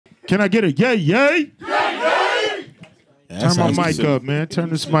Can I get a yay, yay? Turn my mic up, man. Turn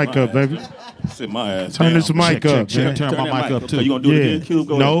this mic up, baby. Sit my ass Turn down. this mic up, Check. man. Turn my mic up, too. So you gonna do it again, Cube?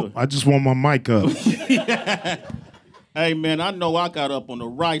 Go No, ahead. I just want my mic up. Hey, man, I know I got up on the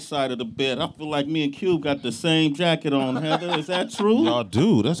right side of the bed. I feel like me and Cube got the same jacket on, Heather. Is that true? Y'all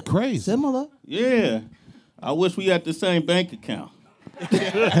do. That's crazy. Similar. Yeah. I wish we had the same bank account.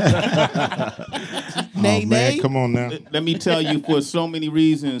 Nay, man, come on now. Let me tell you, for so many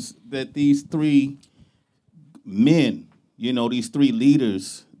reasons, that these three men, you know, these three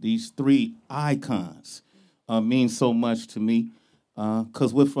leaders, these three icons mean so much to me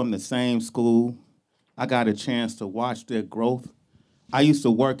because we're from the same school. I got a chance to watch their growth. I used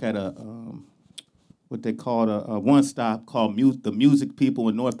to work at a what they called a one-stop called the Music People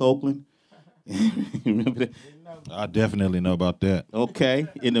in North Oakland. Remember that? I definitely know about that. Okay.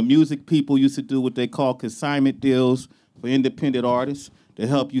 And the Music People used to do what they call consignment deals for independent artists to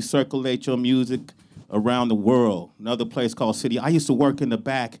help you circulate your music around the world. Another place called City. I used to work in the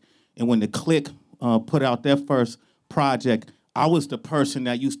back, and when the Click put out their first project, I was the person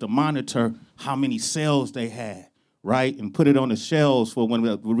that used to monitor how many sales they had, right? And put it on the shelves for when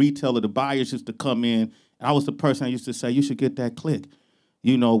the retailer, the buyers used to come in. And I was the person that used to say, you should get that Click.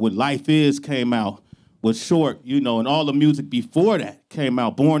 You know, when Life Is came out, was Short, you know, and all the music before that came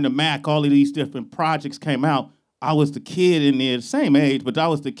out, Born to Mac, all of these different projects came out. I was the kid in there, same age, but I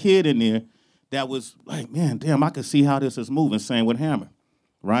was the kid in there that was like, man, damn, I could see how this is moving, same with Hammer,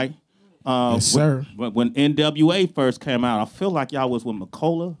 right? Yes, sir. When NWA first came out, I feel like y'all was with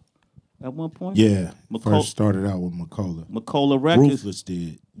McCullough at one point. Yeah, first started out with McCullough. McCullough Records.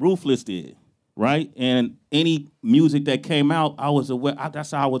 Ruthless did, right? And any music that came out, I was aware.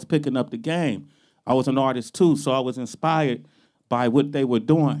 That's how I was picking up the game. I was an artist too, so I was inspired by what they were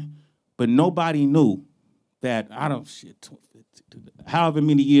doing. But nobody knew that, however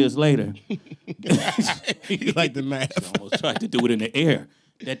many years later, You like the math. I almost tried to do it in the air,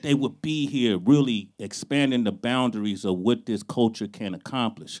 that they would be here really expanding the boundaries of what this culture can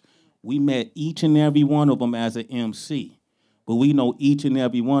accomplish. We met each and every one of them as an MC, but we know each and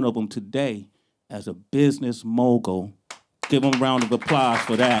every one of them today as a business mogul. Give them a round of applause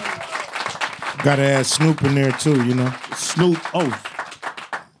for that. Gotta add Snoop in there too, you know. Snoop,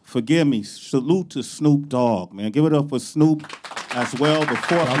 forgive me. Salute to Snoop Dogg, man. Give it up for Snoop as well, the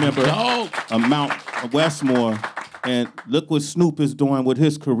fourth member of Mount Westmore. And look what Snoop is doing with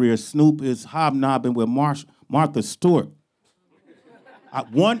his career. Snoop is hobnobbing with Martha Stewart.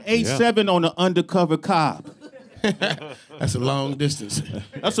 187 on the undercover Cobb. That's a long distance.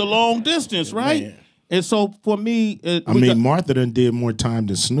 That's a long distance, right? Man. And so for me, Martha done did more time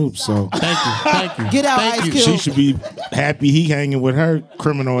than Snoop, so Thank you. Get out, Ice Cube. she should be happy he hanging with her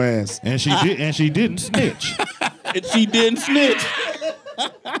criminal ass. And she didn't snitch. she didn't snitch.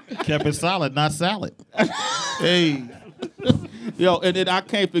 Kept it solid, not salad. Hey. Yo, and then I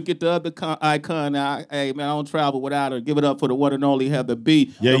can't forget the other icon. Hey, man, I don't travel without her. Give it up for the one and only Heather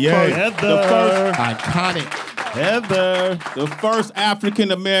B. Yeah. The first Iconic. Heather, the first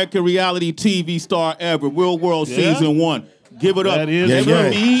African-American reality TV star ever, Real World Season 1. Give it up. That is They true.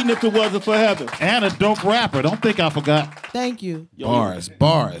 would be eating if it wasn't for Heather. And a dope rapper. Don't think I forgot. Thank you. Bars.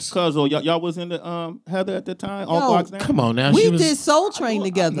 Cuzzo, y'all was in the Heather at the time? On Fox now? Come on now. We did Soul Train I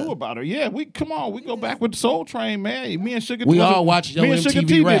together. knew about her. Yeah, we go back with Soul Train, man. Me and Sugar. We all watch Yo Me and Sugar MTV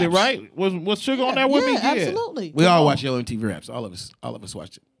T did raps. it, right? Was Sugar on that with me? Yeah, absolutely. We all watch Yo MTV raps. All of us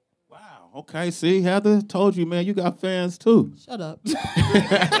watched it. Okay, see, Heather, told you, man, you got fans too. Shut up.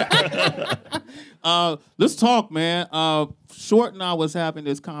 Let's talk, man. Short and I was having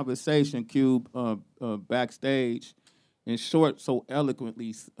this conversation, Cube, backstage, and Short so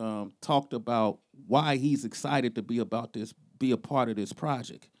eloquently talked about why he's excited to be a part of this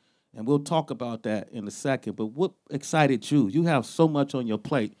project. And we'll talk about that in a second. But what excited you? You have so much on your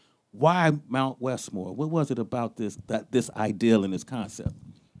plate. Why Mount Westmore? What was it about this ideal and this concept?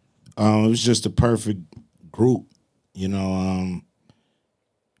 It was just a perfect group, you know.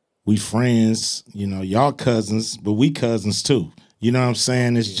 We friends, you know, y'all cousins, but we cousins too. You know what I'm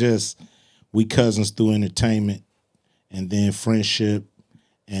saying? It's just we cousins through entertainment and then friendship.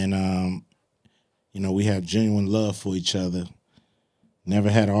 And, you know, we have genuine love for each other. Never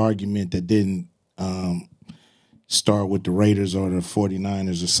had an argument that didn't start with the Raiders or the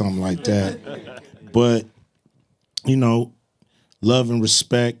 49ers or something like that. But, you know, love and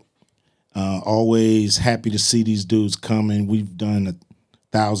respect. Always happy to see these dudes coming. We've done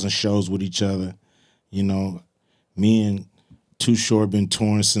 1,000 shows with each other. You know, me and Too Short been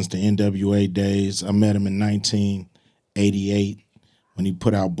touring since the NWA days. I met him in 1988 when he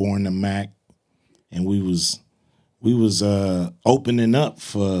put out Born to Mac, and we was opening up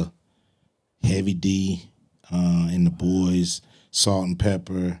for Heavy D and the boys, Salt and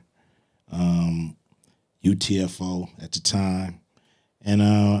Pepper, UTFO at the time.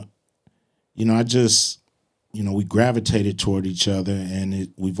 And, you know, I just, you know, we gravitated toward each other,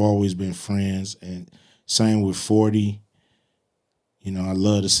 and we've always been friends. And same with 40. You know, I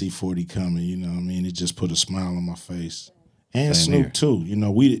love to see 40 coming, you know what I mean? It just put a smile on my face. And Same Snoop, here. too. You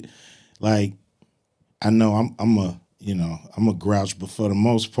know, I know I'm a grouch, but for the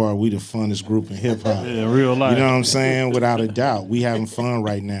most part, we the funnest group in hip-hop. Yeah, real life. You know what I'm saying? Without a doubt. We having fun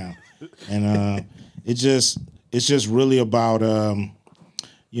right now. And it's just really about,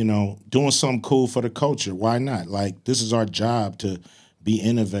 you know, doing something cool for the culture. Why not? Like, this is our job to be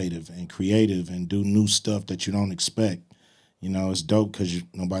innovative and creative and do new stuff that you don't expect. You know, it's dope because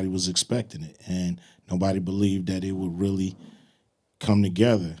nobody was expecting it, and nobody believed that it would really come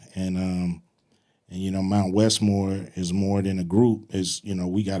together. And you know, Mount Westmore is more than a group. Is, you know,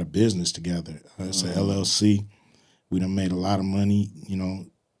 we got a business together. It's an LLC. We done made a lot of money, you know,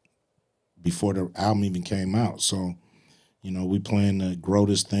 before the album even came out. So, you know, we plan to grow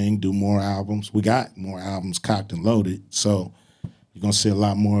this thing, do more albums. We got more albums cocked and loaded. So you're going to see a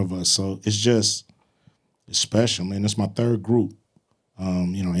lot more of us. So it's special, man. It's my third group,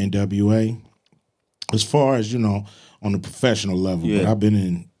 you know, NWA. As far as, you know, on the professional level, but I've been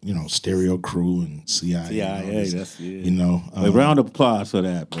in, you know, Stereo Crew and CIA. CIA, that's it. You know. A round of applause for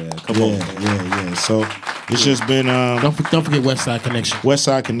that, man. Come on. Yeah. So it's just been Don't forget West Side Connection. West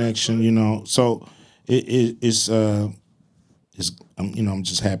Side Connection, you know. So it's I'm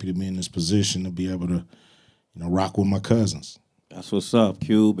just happy to be in this position to be able to, you know, rock with my cousins. That's what's up,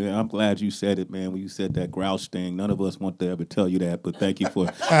 Cube. Man, I'm glad you said it, man, when you said that grouch thing. None of us want to ever tell you that, but thank you for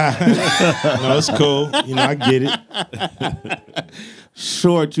No, it's cool. You know, I get it.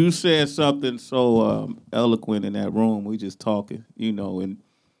 Short, you said something so eloquent in that room. We just talking, you know, and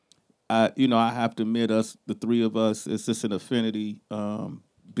I have to admit, the three of us, it's just an affinity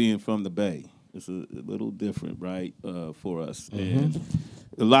being from the Bay. It's a little different, right, for us. And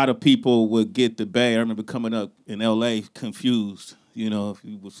a lot of people would get the Bay. I remember coming up in L.A. confused. You know, if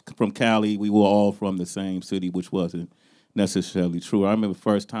you was from Cali, we were all from the same city, which wasn't necessarily true. I remember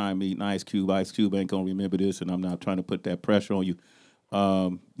first time meeting Ice Cube. Ice Cube ain't going to remember this, and I'm not trying to put that pressure on you.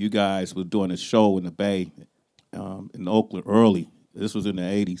 You guys were doing a show in the Bay in Oakland early. This was in the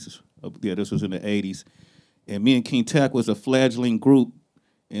 80s. Yeah, this was in the 80s. And me and King Tech was a fledgling group,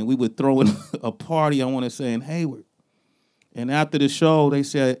 and we were throwing a party, I want to say, in Hayward. And after the show, they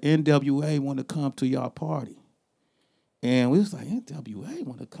said, NWA want to come to y'all party. And we was like, NWA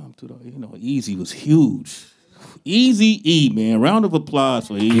want to come to the, you know, Easy was huge. Easy E, man. Round of applause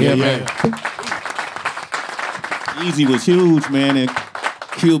for E. Yeah, man. Easy was huge, man. And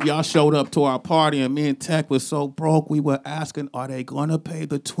Cube, y'all showed up to our party, and me and Tech was so broke, we were asking, are they going to pay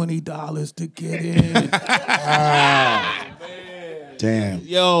the $20 to get in? Damn.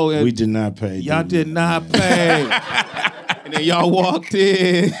 Yo, we did not pay. Y'all did not pay. And then y'all walked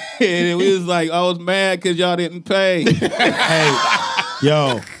in, and we was like, I was mad because y'all didn't pay. Hey,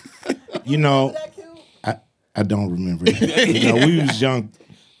 yo, you know, I don't remember that. You know, we was young,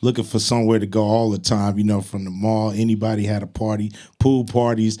 looking for somewhere to go all the time, you know, from the mall. Anybody had a party, pool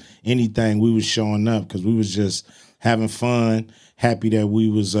parties, anything, we was showing up because we was just having fun, happy that we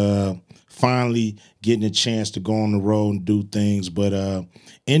was finally getting a chance to go on the road and do things. But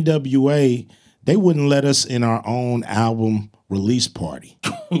NWA, they wouldn't let us in our own album release party.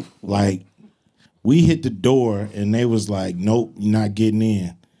 Like, we hit the door and they was like, nope, you're not getting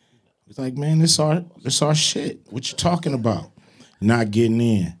in. It's like, man, this our shit. What you talking about? Not getting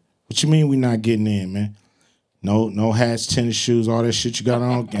in. What you mean we not getting in, man? No hats, tennis shoes, all that shit you got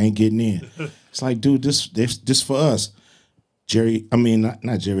on, ain't getting in. It's like, dude, this for us.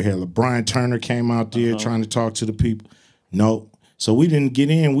 Not Jerry Heller. Brian Turner came out there trying to talk to the people. No. So we didn't get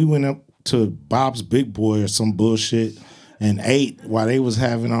in. We went up to Bob's Big Boy or some bullshit and ate while they was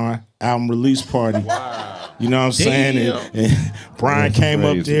having our album release party. Wow. You know what I'm saying? And Brian came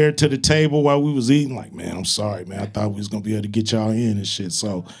up there to the table while we was eating, like, man, I'm sorry, man. I thought we was going to be able to get y'all in and shit.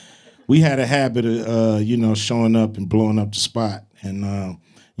 So we had a habit of, you know, showing up and blowing up the spot. And,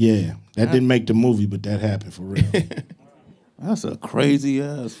 yeah, that didn't make the movie, but that happened for real. That's a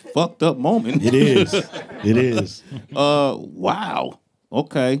crazy-ass, fucked up moment. It is. It is. Wow.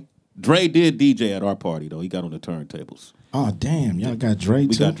 Okay. Dre did DJ at our party, though. He got on the turntables. Oh, damn. Y'all got Dre, too?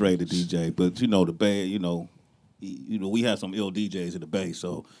 We got Dre to DJ. But, you know, the Bay, you know, we had some ill DJs in the Bay,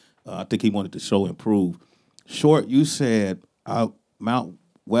 so I think he wanted the show improve. Short, you said Mount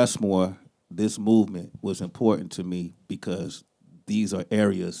Westmore, this movement was important to me because these are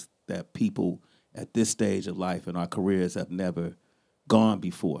areas that people at this stage of life in our careers have never gone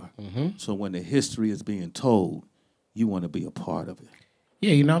before. So when the history is being told, you want to be a part of it.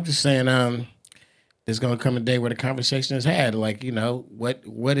 Yeah, I'm just saying, there's gonna come a day where the conversation is had. Like,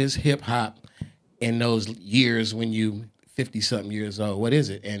 what is hip hop in those years when you 50-something years old? What is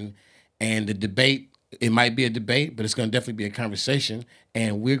it? And the debate, it might be a debate, but it's gonna definitely be a conversation.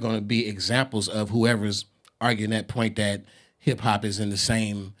 And we're gonna be examples of whoever's arguing that point that hip hop is in the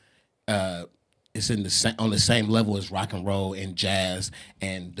same on the same level as rock and roll and jazz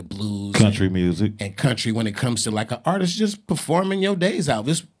and the blues, Country music. and country when it comes to like an artist just performing your days out.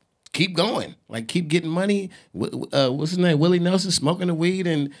 Just keep going, like keep getting money. What's his name? Willie Nelson smoking the weed,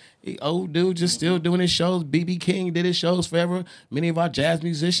 and old dude just still doing his shows. B.B. King did his shows forever. Many of our jazz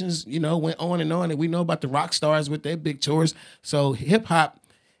musicians, went on, and we know about the rock stars with their big tours. So hip hop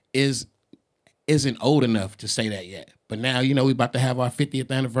isn't old enough to say that yet. But now, we about to have our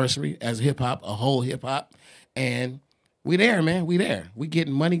 50th anniversary as hip hop, a whole hip hop, and we there, man. We there. We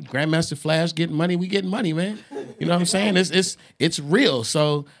getting money. Grandmaster Flash getting money. We getting money, man. You know what I'm saying? It's real.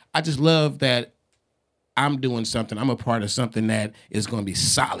 So I just love that I'm doing something. I'm a part of something that is going to be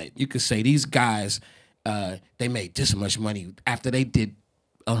solid. You could say these guys, they made this much money after they did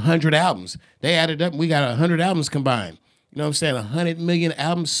 100 albums. They added up. We got 100 albums combined. You know what I'm saying? 100 million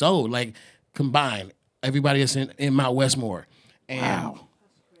albums sold, like combined. Everybody that's in Mount Westmore. And wow.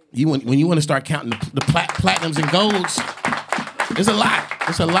 When you want to start counting the platinums and golds, there's a lot.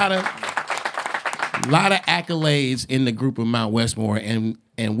 There's a lot of accolades in the group of Mount Westmore, and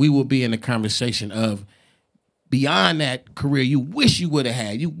we will be in the conversation of beyond that career you wish you would have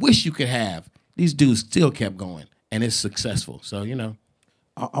had, you wish you could have. These dudes still kept going, and it's successful. So,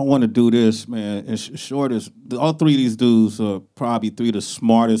 I want to do this, man. As short as all three of these dudes are probably three of the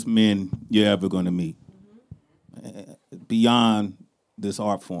smartest men you're ever going to meet. Beyond this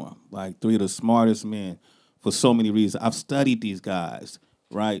art form, like three of the smartest men for so many reasons. I've studied these guys,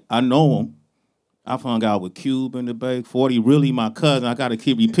 right? I know them. I've hung out with Cube in the Bay. 40 really my cousin. I got to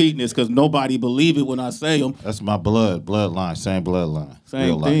keep repeating this because nobody believe it when I say them. That's my bloodline, same bloodline.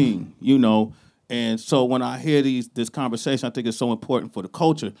 Same thing, And so when I hear this conversation, I think it's so important for the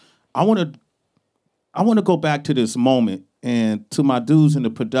culture. I want to go back to this moment and to my dudes in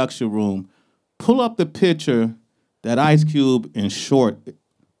the production room, pull up the picture that Ice Cube and Short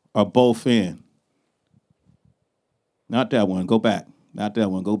are both in. Not that one. Go back. Not that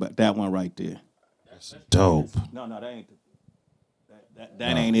one. Go back. That one right there. That's dope. No, that ain't.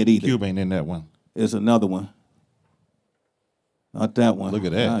 That ain't it either. Cube ain't in that one. There's another one. Not that one. Look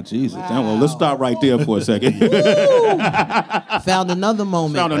at that. Ah, Jesus. Wow. Well, let's stop right there for a second. Found another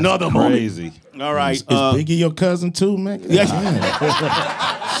moment. Found another moment. Crazy. All right. Is Biggie your cousin too, man?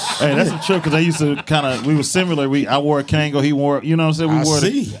 Yeah. Hey, that's the truth, because I used to we were similar. I wore a Kango, he wore, you know what I'm saying? We wore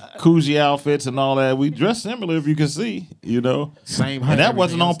the Coogee outfits and all that. We dressed similar, if you can see, Same height. And that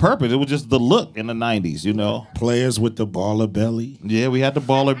wasn't on purpose. It was just the look in the 90s, Players with the baller belly. Yeah, we had the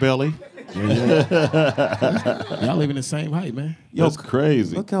baller belly. Y'all living the same height, man. That's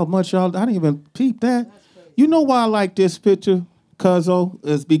crazy. Look how much y'all, I didn't even peep that. You know why I like this picture, Cuzzo?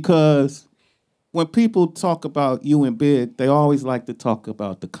 Is because when people talk about you and Big, they always like to talk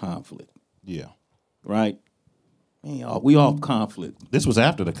about the conflict. Yeah. Right? We all conflict. This was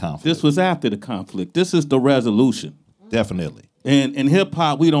after the conflict. This was after the conflict. This is the resolution. Definitely. And in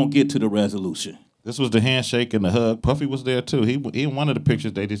hip-hop, we don't get to the resolution. This was the handshake and the hug. Puffy was there, too. He in one of the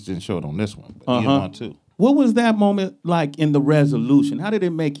pictures, they just didn't show it on this one. But he in one, too. What was that moment like in the resolution? How did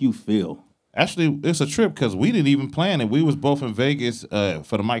it make you feel? Actually, it's a trip because we didn't even plan it. We was both in Vegas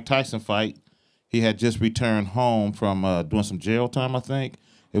for the Mike Tyson fight. He had just returned home from doing some jail time, I think.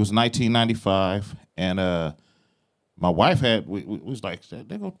 It was 1995, and my wife we was like,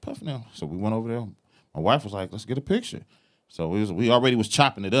 they go Puff now. So we went over there. My wife was like, let's get a picture. So we already was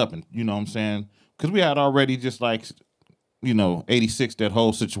chopping it up, and you know what I'm saying? Because we had already just like, 86 that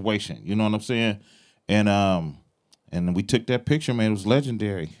whole situation. You know what I'm saying? And we took that picture, man. It was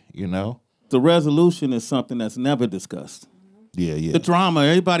legendary, The resolution is something that's never discussed. Yeah. The drama,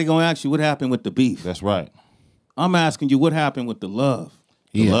 everybody gonna ask you what happened with the beef. That's right. I'm asking you what happened with the love.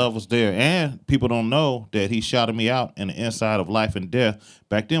 The love was there. And people don't know that he shouted me out in the inside of Life and Death.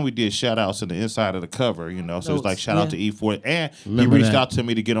 Back then we did shout outs in the inside of the cover, So it's like shout out to E-40. And he reached out to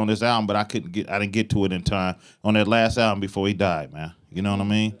me to get on this album, but I didn't get to it in time on that last album before he died, man. You know what I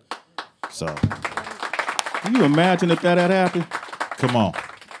mean? So can you imagine if that had happened? Come on.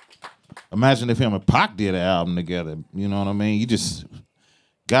 Imagine if him and Pac did an album together. You know what I mean?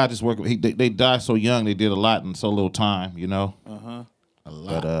 God just worked. They died so young. They did a lot in so little time. A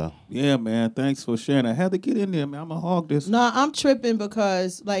lot. But Yeah, man. Thanks for sharing. I had to get in there, man. I'm gonna hog this. No, I'm tripping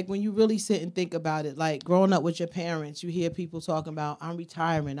because, like, when you really sit and think about it, like, growing up with your parents, you hear people talking about, I'm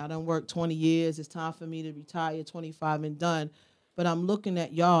retiring. I done worked 20 years. It's time for me to retire, 25 and done. But I'm looking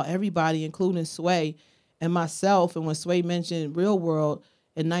at y'all, everybody, including Sway and myself, and when Sway mentioned Real World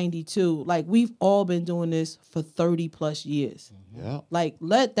in 92, like, we've all been doing this for 30 plus years. yeah, Like,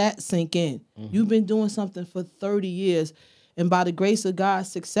 let that sink in. You've been doing something for 30 years. And by the grace of God,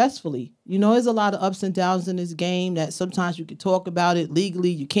 successfully. You know, there's a lot of ups and downs in this game that sometimes you can talk about it legally,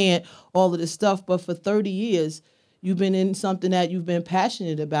 you can't, all of this stuff. But for 30 years, you've been in something that you've been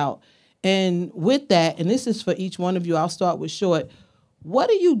passionate about. And with that, and this is for each one of you, I'll start with Short. What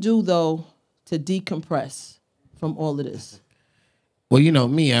do you do, though, to decompress from all of this? Well, you know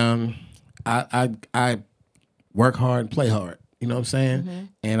me, I work hard and play hard. You know what I'm saying?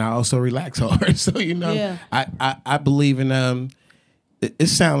 And I also relax hard. So, you know, Yeah. I believe in it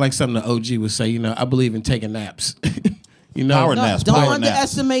sounds like something the OG would say, you know, I believe in taking naps. You know, Power No, naps, don't power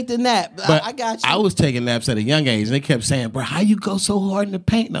underestimate the nap. but I got you. I was taking naps at a young age, and they kept saying, "Bro, how you go so hard in the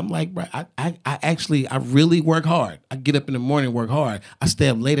paint?" And I'm like, "Bro, I really work hard. I get up in the morning, work hard. I stay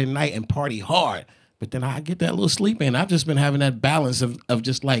up late at night and party hard. But then I get that little sleep in. I've just been having that balance of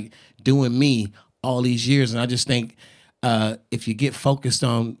just like doing me all these years, and I just think." If you get focused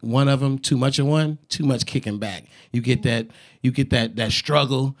on one of them, too much of one, too much kicking back. You get that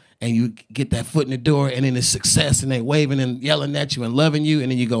struggle, and you get that foot in the door, and then it's success, and they waving and yelling at you and loving you,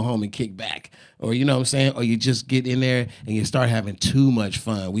 and then you go home and kick back, or you know what I'm saying, or you just get in there and you start having too much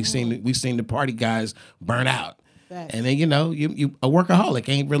fun. We've seen the party guys burn out. Facts. And then, you know, you a workaholic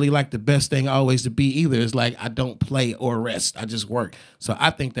ain't really like the best thing always to be either. It's like I don't play or rest. I just work. So I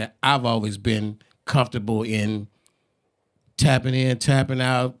think that I've always been comfortable in tapping in, tapping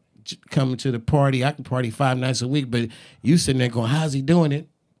out, coming to the party. I can party 5 nights a week, but you sitting there going, how's he doing it?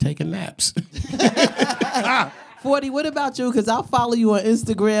 Taking naps. 40, what about you? Because I'll follow you on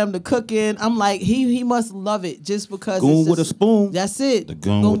Instagram, the cooking. I'm like, he must love it just because. Goon it's with a just- spoon. That's it. the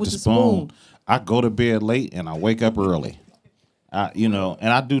goon with the spoon. I go to bed late and I wake up early. You know,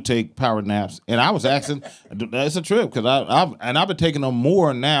 and I do take power naps. And I was asking, it's a trip because I've been taking them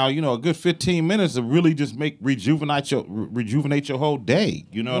more now. You know, a good 15 minutes to really just rejuvenate your whole day.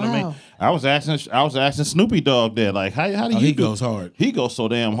 You know what I mean? Wow. I was asking Snoopy Dogg that, like, how do you? He do? goes hard. He goes so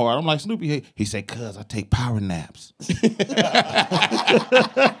damn hard. I'm like, Snoopy. He said, "Cuz I take power naps."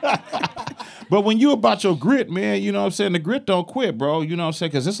 But when you about your grit, man, you know what I'm saying? The grit don't quit, bro. You know what I'm saying?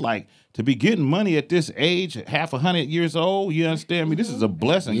 Because it's like, to be getting money at this age, half 100 years old, you understand me? This is a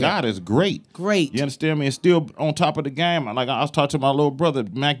blessing. Yeah. God is great. Great. You understand me? And still on top of the game. Like, I was talking to my little brother,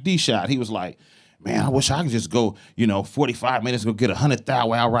 Mac D Shot. He was like, man, I wish I could just go, 45 minutes, go get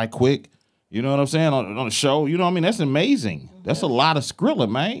 100,000 out right quick. You know what I'm saying? On the show. You know what I mean? That's amazing. That's a lot of Skrilla,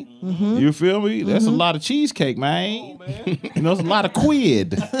 man. You feel me? That's a lot of cheesecake, man. You know, it's a lot of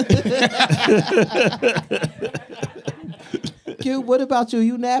quid. Q, what about you?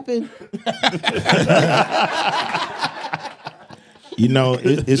 You napping? You know,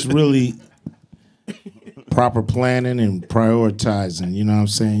 it's really proper planning and prioritizing. You know what I'm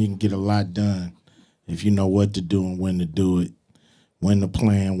saying? You can get a lot done if you know what to do and when to do it, when to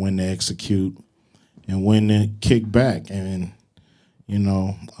plan, when to execute, and when to kick back and,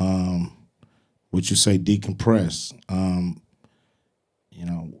 what you say, decompress. I'm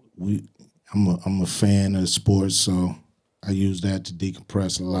a fan of sports, so I use that to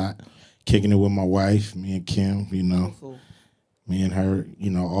decompress a lot. Kicking it with my wife, me and Kim, Beautiful. me and her,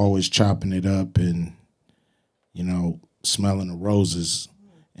 always chopping it up and, smelling the roses.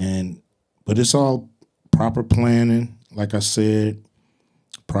 But it's all proper planning, like I said,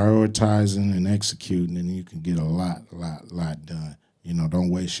 prioritizing and executing, and you can get a lot done. Don't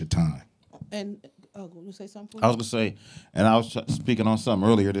waste your time. And you say something? I was going to say, and I was speaking on something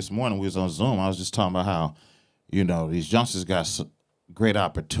earlier this morning. We was on Zoom. I was just talking about how, these youngsters got great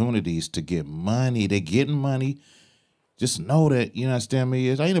opportunities to get money. They're getting money. Just know that, you understand me,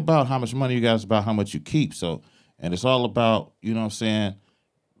 it ain't about how much money you got, it's about how much you keep. So, and it's all about,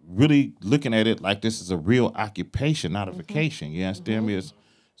 really looking at it like this is a real occupation, not a vacation. You understand me? It's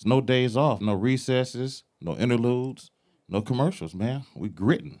no days off, no recesses, no interludes, no commercials, man. We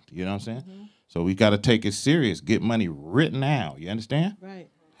gritting, you know what I'm saying? So we got to take it serious, get money written now. You understand? Right.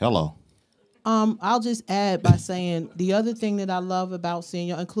 Hello. I'll just add by saying the other thing that I love about seeing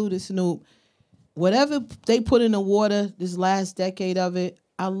y'all, including Snoop, whatever they put in the water this last decade of it,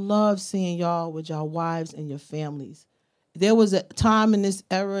 I love seeing y'all with y'all wives and your families. There was a time in this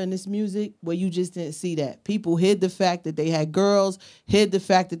era in this music where you just didn't see that. People hid the fact that they had girls, hid the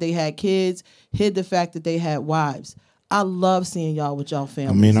fact that they had kids, hid the fact that they had wives. I love seeing y'all with y'all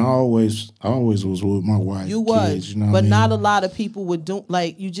family. I mean, I always was with my wife. You was, kids, you know what but I mean? not a lot of people would do.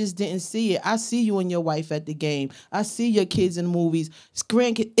 Like, you just didn't see it. I see you and your wife at the game. I see your kids in movies.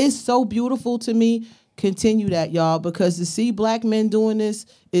 It's so beautiful to me. Continue that, y'all, because to see black men doing this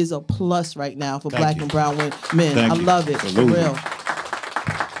is a plus right now for black and brown men. I love it. For real.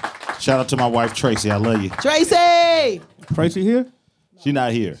 Shout out to my wife Tracy. I love you. Tracy! Tracy here? She's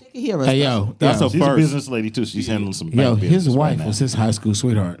not here. She can hear us. Hey, yo. That's a She's a first. business lady too. She's handling some Yo, bank his business wife right was now. his high school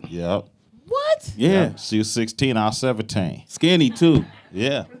sweetheart. Yep. What? Yeah. She was 16. I was 17. Skinny too.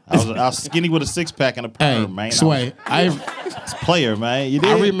 Yeah. I was skinny with a 6-pack and a Hey, perm, man. Sway, I was a player, man. You did.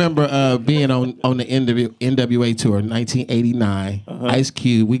 I remember being on the NWA tour in 1989. Ice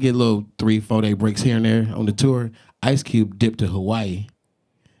Cube, we get little 3-4 day breaks here and there on the tour. Ice Cube dipped to Hawaii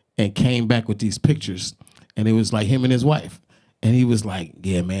and came back with these pictures. And it was like him and his wife. And he was like,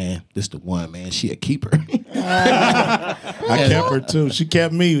 yeah, man, this the one, man. She a keeper. I kept her too. She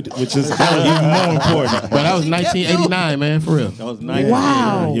kept me, which is even more important. But that was 1989, man, for real. That was nice.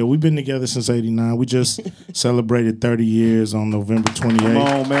 Wow. Yeah, we've been together since '89. We just celebrated 30 years on November 28th. Come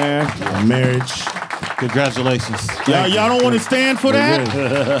on, man. Our marriage. Congratulations. Y'all don't want to stand for that?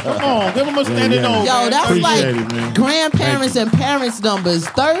 Come on, give them a standing ovation. Yo, that's Appreciate like it, man. grandparents and parents numbers.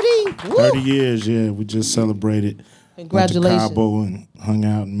 30? Woo. 30 years, yeah. We just celebrated. Congratulations. Went to Cabo and hung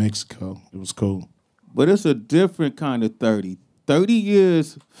out in Mexico. It was cool. But it's a different kind of 30. 30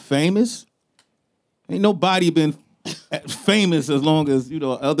 years famous. Ain't nobody been famous as long as,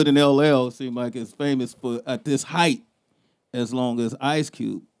 other than LL, seem like it's famous for at this height as long as Ice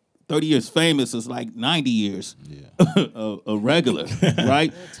Cube. 30 years famous is like 90 years a regular,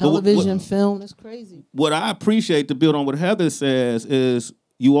 right? Television, film, that's crazy. What I appreciate, to build on what Heather says, is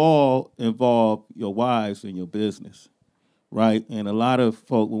you all involve your wives in your business, right? And a lot of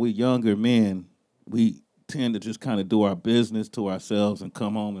folk, when we're younger men, we tend to just kind of do our business to ourselves and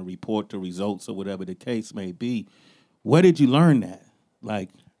come home and report the results or whatever the case may be. Where did you learn that? Like,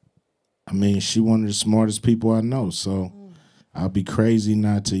 I mean, she one of the smartest people I know, so I'll be crazy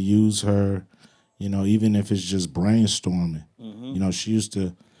not to use her, even if it's just brainstorming. She used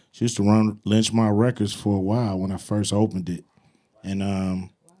to run Lynch My Records for a while when I first opened it. And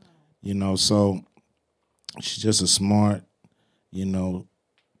so she's just a smart,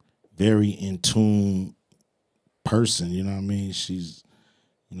 very in tune person, you know what I mean? She's,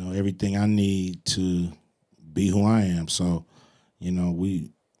 everything I need to be who I am. So,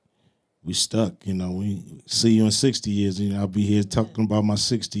 we stuck, we see you in 60 years, I'll be here talking about my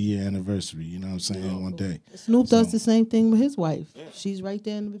 60-year anniversary, you know what I'm saying, one day. Snoop does the same thing with his wife. She's right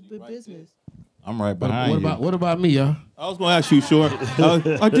there in the business. I'm right behind you. What about me, y'all? I was gonna ask you, Short.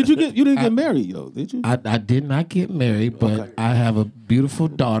 You didn't get married, yo? Did you? I did not get married, but I have a beautiful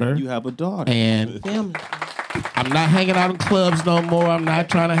daughter. You have a daughter. And Family. I'm not hanging out in clubs no more. I'm not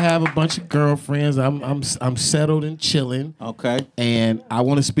trying to have a bunch of girlfriends. I'm settled and chilling. Okay. And I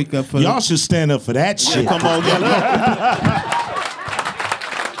want to speak up for Y'all should stand up for that shit. Come on,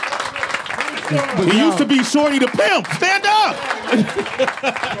 He used to be Shorty the Pimp. Stand up. I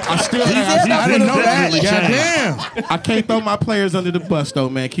didn't know that. Goddamn. I can't throw my players under the bus though,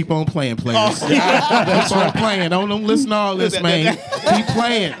 man. Keep on playing, players. Keep on playing. Don't listen to all this, man. Keep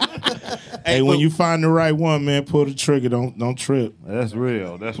playing. Hey, when you find the right one, man, pull the trigger. Don't trip. That's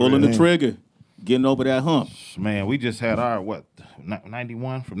real. That's Pulling real. the trigger. Getting over that hump. Man, we just had our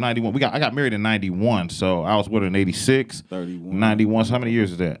 91 from 91. I got married in 91, so I was with her in 86. 31. 91. So how many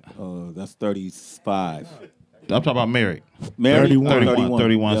years is that? That's 35. I'm talking about married. Married?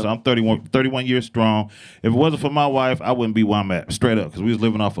 31. Yep. So I'm 31 years strong. If it wasn't for my wife, I wouldn't be where I'm at, straight up, because we was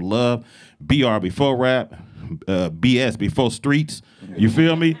living off of love, BR before rap, BS before streets. You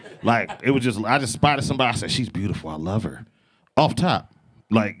feel me? Like, it was just, I just spotted somebody, I said, she's beautiful, I love her. Off top.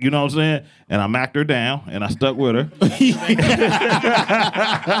 Like, you know what I'm saying? And I macked her down, and I stuck with her.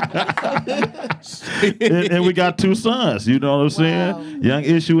 and we got 2 sons, you know what I'm saying? Young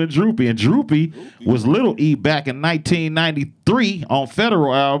Issue and Droopy. And Droopy was Little E back in 1993 on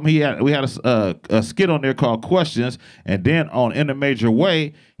Federal album. We had a skit on there called Questions, and then on In a Major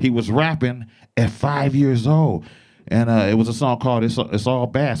Way, he was rapping at 5 years old. And it was a song called It's All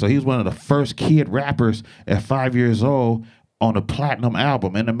Bad. So he was one of the first kid rappers at 5 years old on a platinum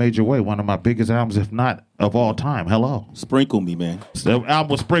album In a Major Way, one of my biggest albums, if not of all time. Hello. Sprinkle Me, man. The album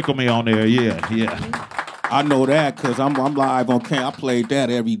was Sprinkle Me on there, yeah. I know that because I'm live on camera. I played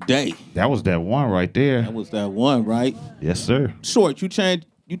that every day. That was that one right there. That was that one, right? Yes, sir. Short, you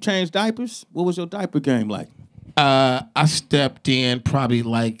changed diapers? What was your diaper game like? I stepped in probably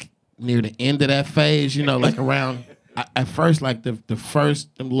like near the end of that phase, like around at first, like the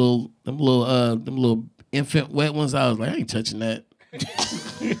first them little infant wet ones. I was like, I ain't touching that.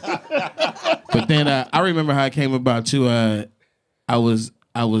 But then I remember how it came about too. I was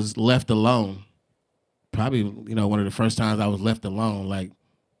left alone. Probably, one of the first times I was left alone. Like,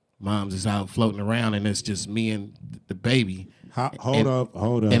 mom's is out floating around, and it's just me and the baby. Hold up.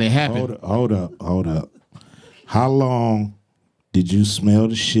 And it happened. Hold up. How long did you smell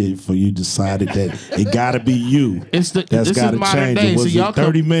the shit before you decided that it got to be you? That's got to change. Day. Was it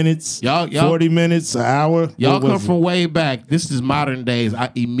 30 minutes, 40 minutes, an hour? Y'all come from way back. This is modern days.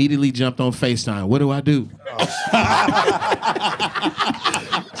 I immediately jumped on FaceTime. What do I do?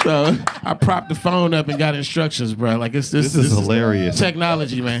 So I propped the phone up and got instructions, bro. Like this is hilarious.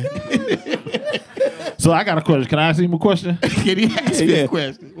 Technology, man. So I got a question. Can I ask him a question? Can you ask me a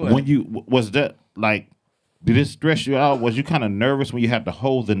question? What? When was that like? Did it stress you out? Was you kind of nervous when you had to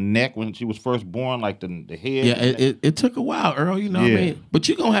hold the neck when she was first born, like the head? Yeah, it took a while, Earl. What I mean? But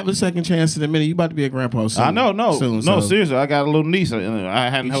you're going to have a second chance in a minute. You about to be a grandpa soon. I know, no. Seriously. I got a little niece. And I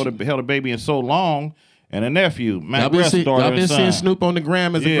hadn't held a baby in so long. And a nephew, Matt West's daughter. I've been seeing Snoop on the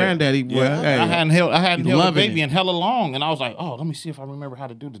gram as a granddaddy. Boy. Yeah. Hey, I hadn't held a baby in hella long. And I was like, oh, let me see if I remember how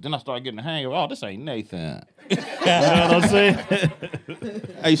to do this. Then I started getting the hang of, this ain't Nathan. You know what I'm saying?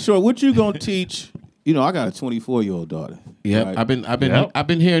 Hey, Short, what you going to teach... I got a 24-year-old daughter. Yeah, right? I've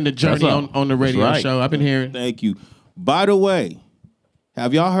been hearing the journey on the radio show. I've been hearing. Thank you. By the way,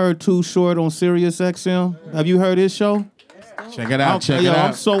 have y'all heard Too Short on Sirius XM? Have you heard his show? Check it out.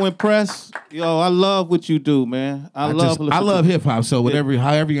 I'm so impressed. I love what you do, man. I love hip hop. So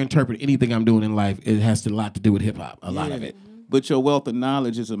however you interpret anything I'm doing in life, it has a lot to do with hip hop. A lot of it. But your wealth of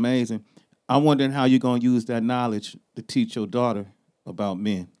knowledge is amazing. I'm wondering how you're gonna use that knowledge to teach your daughter about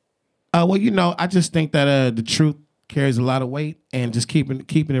men. I just think that the truth carries a lot of weight, and just keeping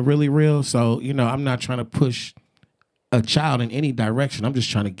it really real. So, I'm not trying to push a child in any direction. I'm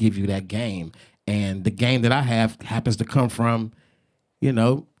just trying to give you that game. And the game that I have happens to come from,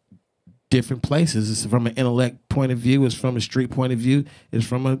 different places. It's from an intellect point of view. It's from a street point of view. It's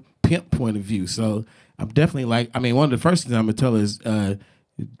from a pimp point of view. So I'm definitely one of the first things I'm going to tell is,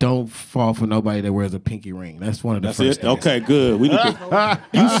 don't fall for nobody that wears a pinky ring. That's one of the first things. Okay, good. You said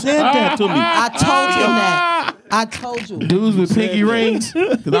that to me. I told him that. I told you. Dudes with pinky rings,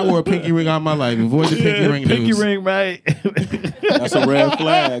 because I wore a pinky ring all my life. Avoid the pinky ring dudes. Pinky ring, right? That's a red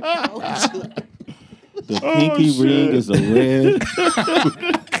flag. The pinky ring is a red.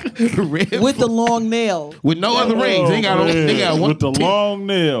 With the long nail. With no other rings. They got one. With the long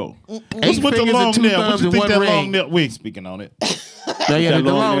nail. What's with the long nail? What you think that long nail? We ain't speaking on it. The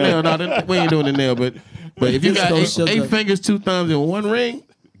long nail. No, we ain't doing the nail. But if you got eight fingers, 2 thumbs, and 1 ring,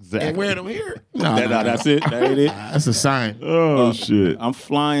 and wear them here, that's it. That ain't it. That's a sign. Oh shit! I'm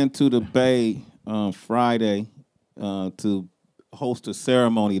flying to the Bay Friday to host a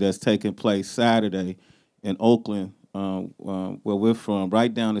ceremony that's taking place Saturday in Oakland, where we're from,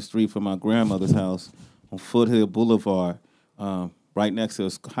 right down the street from my grandmother's house on Foothill Boulevard, right next to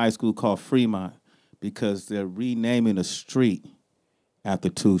a high school called Fremont, because they're renaming a street after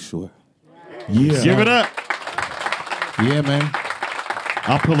Too Short. Yeah. Give it up. Yeah, man.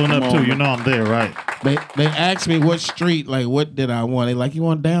 I'm pulling up too. I'm there, right? They asked me what street, like what did I want? They like, you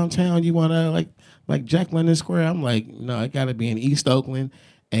want downtown? You want like Jack London Square? I'm like, no, it got to be in East Oakland.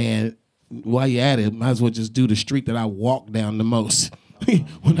 And while you at it, might as well just do the street that I walked down the most.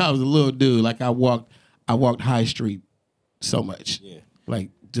 When I was a little dude, like I walked High Street so much. Yeah. Like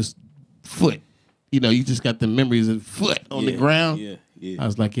just foot. You just got the memories of foot on the ground. Yeah. I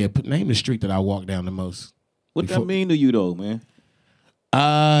was like, name the street that I walked down the most. What that mean to you though, man?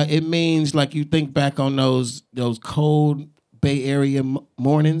 It means like you think back on those cold Bay Area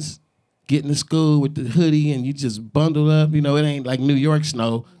mornings, getting to school with the hoodie and you just bundled up. It ain't like New York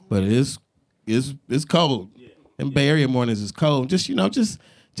snow, but it's cold. Yeah. And Bay Area mornings is cold. Just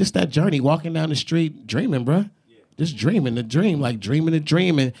just that journey, walking down the street, dreaming, bruh. Yeah. Just dreaming the dream, like dreaming the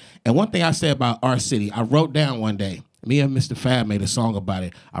dream. And one thing I say about our city, I wrote down one day. Me and Mr. Fab made a song about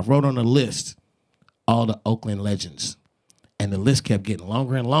it. I wrote on a list all the Oakland legends. And the list kept getting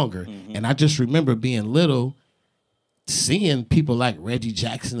longer and longer. Mm-hmm. And I just remember being little, seeing people like Reggie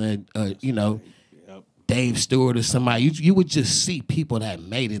Jackson, Dave Stewart or somebody. You would just see people that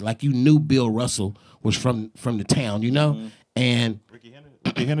made it. Like you knew Bill Russell was from the town, Mm-hmm. And Ricky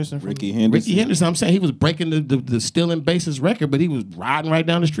Henderson. Ricky Henderson. I'm saying he was breaking the stealing bases record, but he was riding right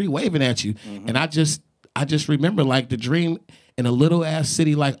down the street waving at you. Mm-hmm. And I just remember like the dream in a little ass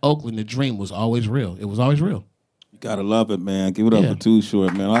city like Oakland, the dream was always real. It was always real. You gotta love it, man. Give it up for Too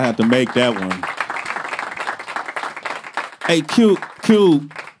Short, man. I have to make that one. Hey, Q.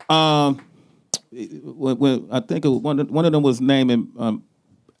 When I think one of them was naming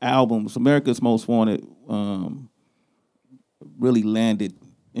albums, America's Most Wanted. really landed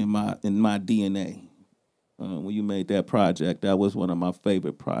in my DNA. When you made that project, that was one of my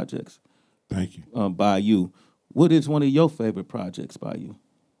favorite projects. Thank you. By you. What is one of your favorite projects by you?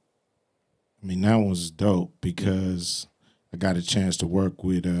 I mean, that was dope because I got a chance to work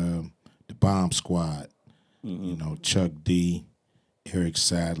with the Bomb Squad. You know, Chuck D, Eric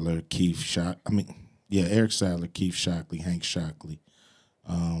Sadler, Keith Eric Sadler, Keith Shockley, Hank Shockley.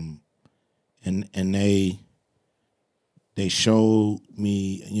 And they showed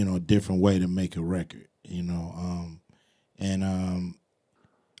me, you know, a different way to make a record, you know.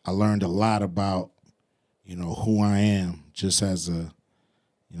 I learned a lot about, you know, who I am just as a,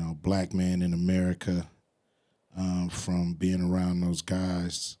 you know, black man in America, from being around those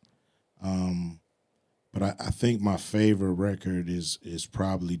guys. But I think my favorite record is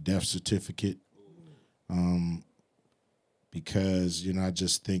probably Death Certificate, because, you know, I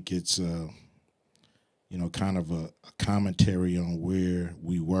just think it's, you know, kind of a commentary on where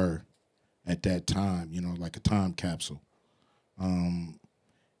we were at that time, you know, like a time capsule. And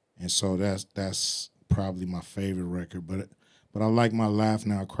so that's probably my favorite record. But I like my Laugh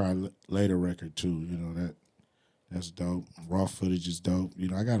Now, Cry Later record too. You know, that's dope. Raw Footage is dope. You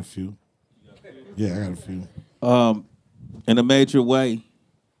know, I got a few. Yeah, I got a few. In a major way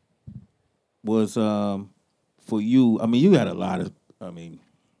was for you. I mean, you got a lot of. I mean,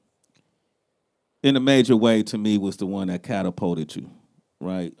 in a major way to me was the one that catapulted you,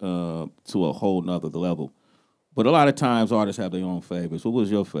 right, to a whole nother level. But a lot of times artists have their own favorites. What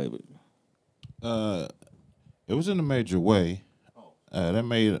was your favorite? It was in a major way. That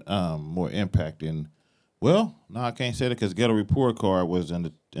made more impact in. Well, no, I can't say that because Ghetto Report Card was in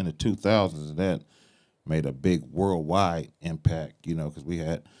the 2000s, and that made a big worldwide impact. You know, because we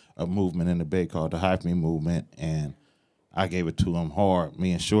had a movement in the Bay called the Hype Me Movement, and I gave it to him hard.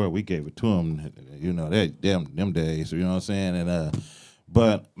 Me and Short, we gave it to him. You know, them days. You know what I'm saying? And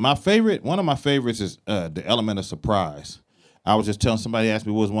but one of my favorites is The Element of Surprise. I was just telling somebody, asked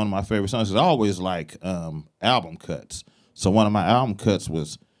me what was one of my favorite songs. It's always like album cuts. So one of my album cuts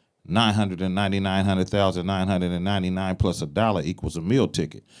was 999,999 plus $1 equals a meal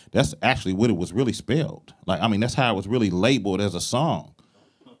ticket. That's actually what it was really spelled. Like, I mean, that's how it was really labeled as a song.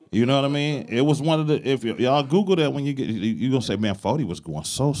 You know what I mean? It was one of the, if y'all Google that when you're going to say, man, 40 was going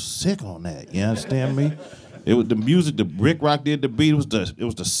so sick on that. You understand me? It was the music, the Rick Rock did the beat, it was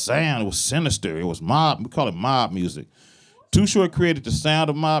the sound, it was sinister. It was mob, we call it mob music. Too Short created the sound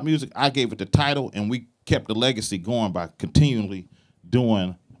of mob music. I gave it the title, and we kept the legacy going by continually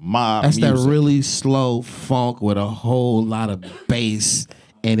doing mob music. That's that really slow funk with a whole lot of bass,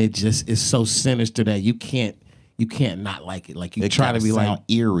 and it just is so sinister that you can't not like it. Like you try to be like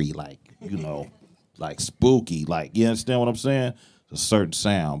eerie, like, you know, like spooky, like, you understand what I'm saying? It's a certain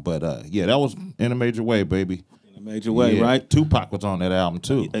sound, but yeah, that was in a major way, baby. In a major way, yeah, right? Tupac was on that album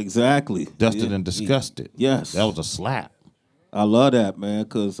too. Exactly. Dusted and Disgusted. Yes, that was a slap. I love that, man,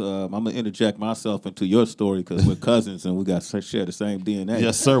 because I'm going to interject myself into your story because we're cousins and we got to share the same DNA.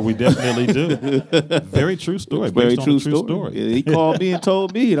 Yes, sir, we definitely do. Very true story. Very true story. Yeah, he called me and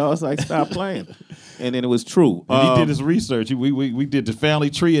told me, and I was like, stop playing. And then it was true. And he did his research. We did the family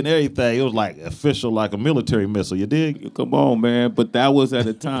tree and everything. It was like official, like a military missile. You dig? Come on, man. But that was at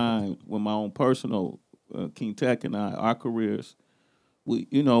a time when my own personal, King Tech and I, our careers, we,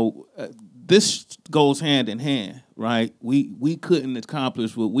 you know, this goes hand in hand, right? We couldn't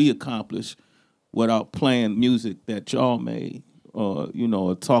accomplish what we accomplished without playing music that y'all made, or, you know,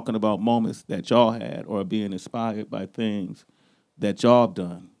 or talking about moments that y'all had, or being inspired by things that y'all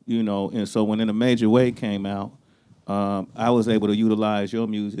done, you know. And so when In a Major Way came out, I was able to utilize your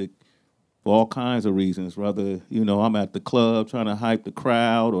music for all kinds of reasons. Whether, you know, I'm at the club trying to hype the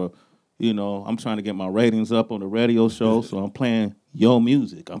crowd, or, you know, I'm trying to get my ratings up on the radio show, so I'm playing your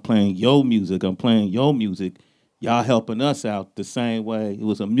music. I'm playing your music. I'm playing your music. Y'all helping us out the same way. It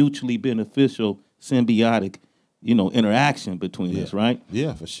was a mutually beneficial, symbiotic, you know, interaction between us, right?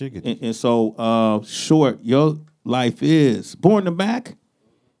 Yeah, for sure. And so, Short, your life is Born to Back,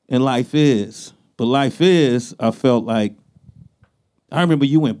 and Life Is. But Life Is, I felt like, I remember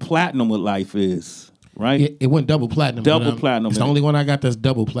you went platinum with Life Is, right? It went double platinum. Double platinum. It's the only one I got that's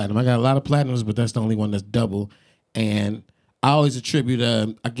double platinum. I got a lot of platinums, but that's the only one that's double. And I always attribute,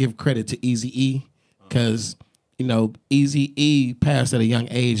 I give credit to Eazy-E, because, you know, Eazy-E passed at a young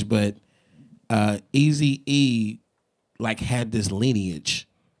age, but Eazy-E like had this lineage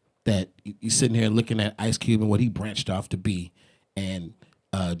that you're sitting here looking at Ice Cube and what he branched off to be, and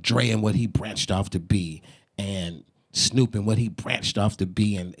Dre and what he branched off to be, and Snoop and what he branched off to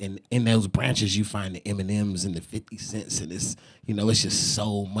be, and in those branches you find the Eminems and the 50 Cents, and it's, you know, it's just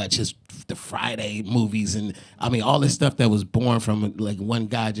so much. It's the Friday movies, and I mean all this stuff that was born from like one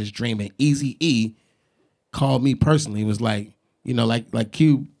guy just dreaming. Eazy-E called me personally. It was like, you know, like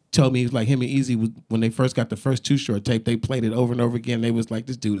Cube told me, he was like, him and Easy, when they first got the first Too Short tape, they played it over and over again. They was like,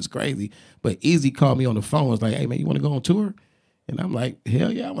 this dude is crazy. But Easy called me on the phone, was like, hey man, you want to go on tour? And I'm like,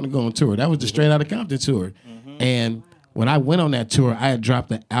 hell yeah, I want to go on tour. That was the Straight Outta Compton tour. And when I went on that tour, I had dropped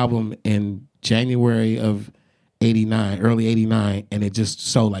the album in January of 89, early 89, and it just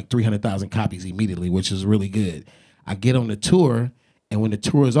sold like 300,000 copies immediately, which is really good. I get on the tour, and when the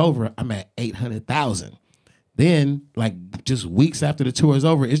tour is over, I'm at 800,000. Then, like just weeks after the tour is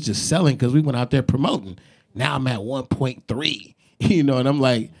over, it's just selling because we went out there promoting. Now I'm at 1.3, you know, and I'm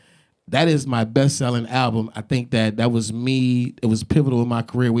like, that is my best-selling album. I think that was me. It was pivotal in my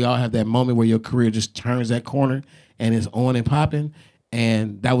career. We all have that moment where your career just turns that corner and it's on and popping,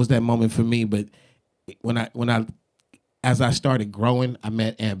 and that was that moment for me. But as I started growing, I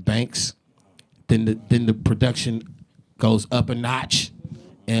met Aunt Banks. Then the production goes up a notch,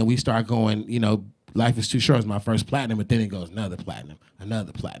 and we start going, you know, Life is Too Short is my first platinum, but then it goes another platinum,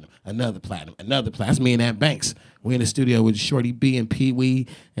 another platinum, another platinum, another platinum. That's me and Aunt Banks. We in the studio with Shorty B and Pee Wee,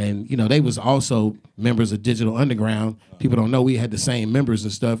 and you know they was also members of Digital Underground. People don't know we had the same members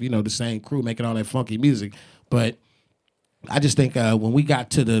and stuff. You know, the same crew making all that funky music. But I just think when we got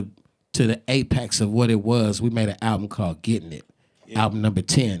to the apex of what it was, we made an album called Getting It, album number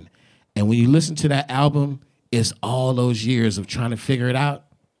 10. And when you listen to that album, it's all those years of trying to figure it out.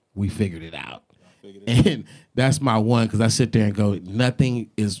 We figured it out. And that's my one, because I sit there and go,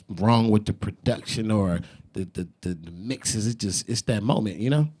 nothing is wrong with the production or the mixes. It's that moment, you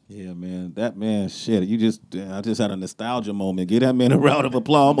know? Yeah, man. That man, shit. I just had a nostalgia moment. Give that man a round of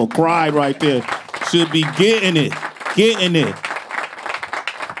applause. I'm gonna cry right there. Should be getting it. Getting it.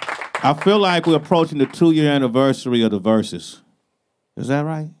 I feel like we're approaching the 2-year anniversary of the Verses. Is that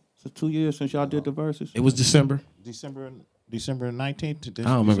right? It's 2 years since y'all did the Verses? It was December. December 19th? I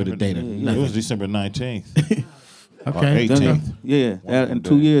don't remember the date. It was December 19th. Okay. 18th. Yeah, and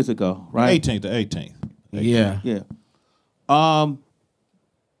 2 years ago, right? 18th to 18th. Yeah. Yeah.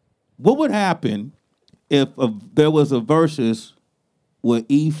 What would happen if there was a Versus with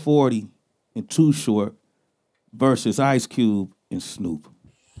E-40 and Too Short versus Ice Cube and Snoop?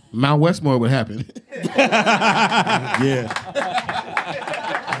 Mount Westmore would happen. Yeah.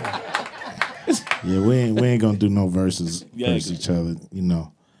 Yeah, we ain't gonna do no verses versus each other, you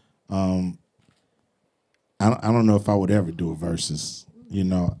know. I don't know if I would ever do a versus. You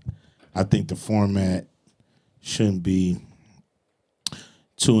know, I think the format shouldn't be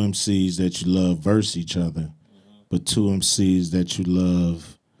two MCs that you love versus each other, but two MCs that you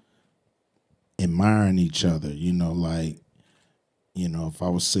love admiring each other. You know, like, you know, if I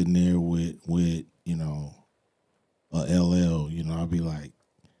was sitting there with you know, a LL, you know, I'd be like,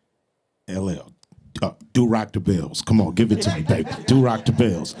 LL, do rock the bells. Come on, give it to me, baby. Do rock the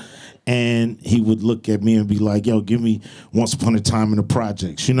bells. And he would look at me and be like, yo, give me Once Upon a Time in the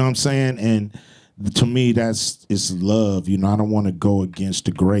Projects. You know what I'm saying? And to me, it's love. You know, I don't want to go against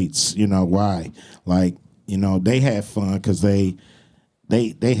the greats. You know, why? Like, you know, they had fun because they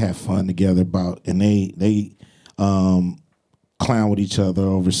have fun together and they clown with each other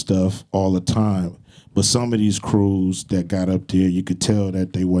over stuff all the time. But some of these crews that got up there, you could tell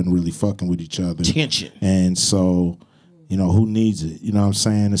that they wasn't really fucking with each other. Tension. And so, you know, who needs it? You know what I'm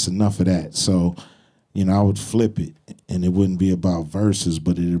saying? It's enough of that. So, you know, I would flip it, and it wouldn't be about verses,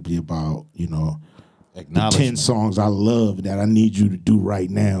 but it would be about, you know, the 10 songs I love that I need you to do right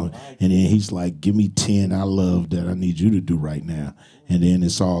now. And then he's like, give me 10 I love that I need you to do right now. And then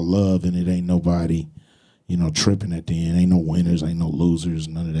it's all love, and it ain't nobody, you know, tripping at the end. Ain't no winners, ain't no losers,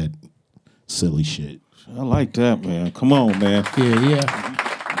 none of that silly shit. I like that, man. Come on, man. yeah.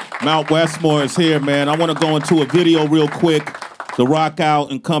 Mount Westmore is here, man. I want to go into a video real quick to rock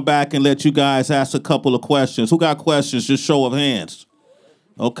out and come back and let you guys ask a couple of questions. Who got questions? Just show of hands.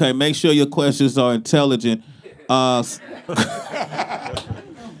 Okay, make sure your questions are intelligent.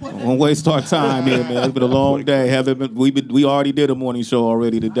 Won't waste our time here, man. It's been a long day. We already did a morning show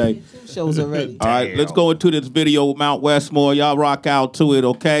already today. Shows already. All right, let's go into this video with Mount Westmore. Y'all rock out to it,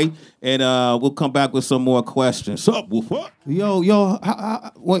 okay? And we'll come back with some more questions. Sup, what? Yo,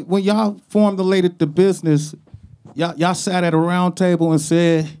 when y'all formulated the business, y'all sat at a round table and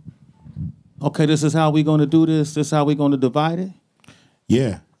said, okay, this is how we gonna do this. This is how we gonna divide it?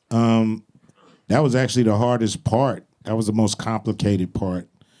 Yeah. That was actually the hardest part. That was the most complicated part.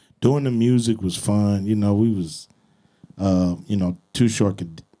 Doing the music was fun. You know, we was, you know, Too Short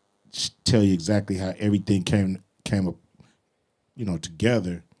could tell you exactly how everything came up, you know,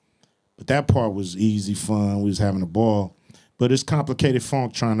 together. But that part was easy, fun. We was having a ball. But it's complicated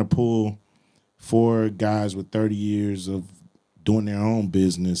funk trying to pull 4 guys with 30 years of doing their own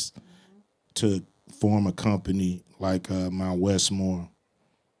business to form a company like Mount Westmore.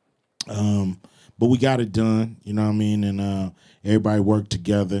 But we got it done, you know what I mean? And everybody worked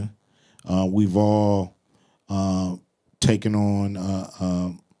together. We've all taken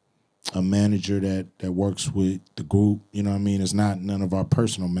on a manager that works with the group, you know what I mean? It's not none of our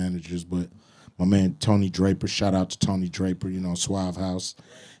personal managers, but my man Tony Draper, shout out to Tony Draper, you know, Suave House.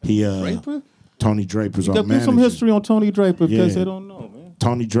 Draper? Tony Draper's our Give manager. some history on Tony Draper because they don't know, man.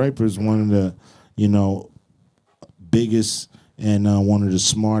 Tony Draper is one of the, you know, biggest and one of the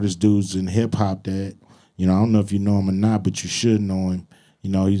smartest dudes in hip hop that, you know, I don't know if you know him or not, but you should know him. You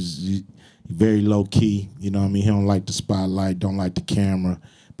know, he's very low key. You know what I mean? He don't like the spotlight, don't like the camera,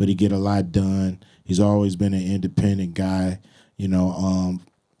 but he get a lot done. He's always been an independent guy, you know,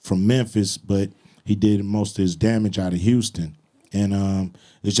 from Memphis, but he did most of his damage out of Houston. And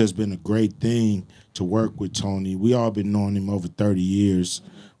it's just been a great thing to work with Tony. We all been knowing him over 30 years.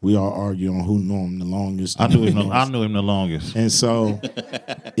 We all argue on who knew him the longest. I knew him the longest. And so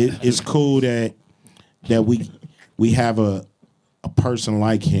it's cool that we have a person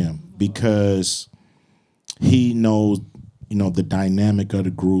like him because he knows, you know, the dynamic of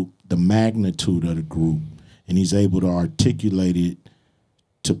the group, the magnitude of the group, and he's able to articulate it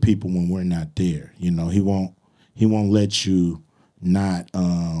to people when we're not there. You know, he won't let you not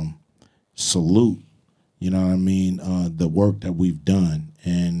salute, you know what I mean, the work that we've done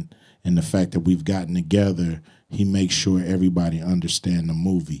and the fact that we've gotten together. He makes sure everybody understand the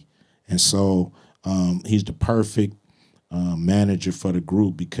movie. And so he's the perfect manager for the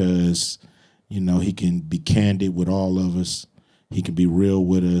group because, you know, he can be candid with all of us. He can be real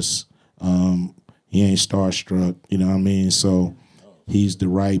with us. He ain't starstruck, you know what I mean? So he's the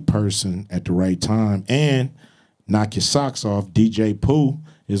right person at the right time. And knock your socks off, DJ Pooh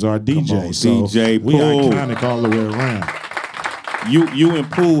is our DJ. On, so DJ we Pooh. iconic all the way around. You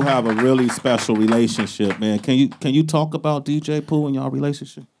and Pooh have a really special relationship, man. Can you talk about DJ Pooh and y'all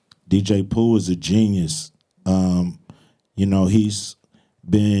relationship? DJ Pooh is a genius. You know, he's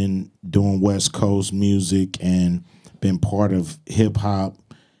been doing West Coast music and been part of hip hop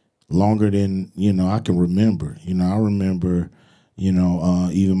longer than, you know, I can remember. You know, I remember, you know,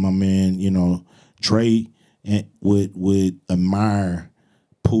 even my man, you know, Dre would admire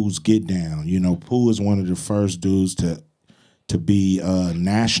Pooh's Get Down. You know, Pooh is one of the first dudes to be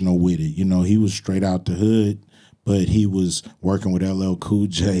national with it. You know, he was straight out the hood, but he was working with LL Cool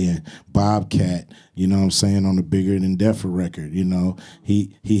J and Bobcat, you know what I'm saying, on the Bigger Than Deffer record. You know,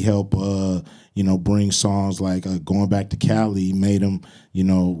 he helped, you know, bring songs like Going Back to Cali. He made him, you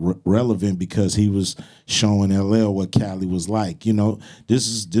know, relevant because he was showing LL what Cali was like. You know, this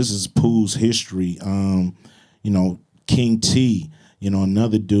is Pooh's history. You know, King T, you know,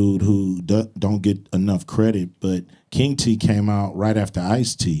 another dude who don't get enough credit, but King T came out right after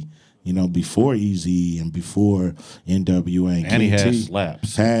Ice-T. You know, before Eazy and before NWA. And he had T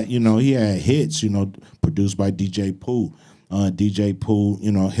slaps. You know, he had hits, you know, produced by DJ Pooh. DJ Pooh,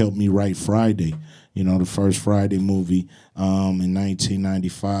 you know, helped me write Friday, you know, the first Friday movie in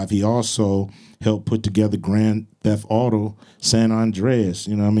 1995. He also helped put together Grand Theft Auto San Andreas,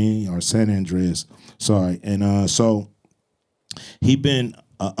 you know what I mean? Or San Andreas, sorry. And so he been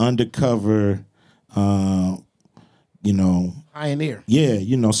an undercover, you know, Pioneer. Yeah,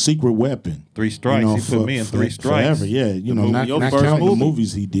 you know, secret weapon. 3 strikes. You know, he put me in 3 strikes. Forever, yeah. You know, not counting the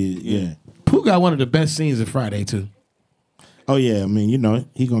movies he did. Yeah. Pooh got one of the best scenes in Friday too. Oh yeah, I mean, you know,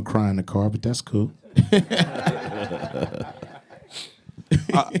 he gonna cry in the car, but that's cool. All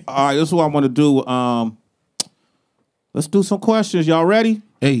right, this is what I want to do. Let's do some questions. Y'all ready?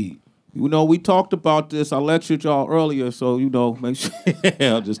 Hey, You know, we talked about this. I lectured y'all earlier, so, you know, make sure.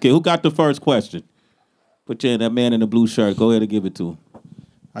 I'll just kidding. Who got the first question? Put you in, that man in the blue shirt. Go ahead and give it to him.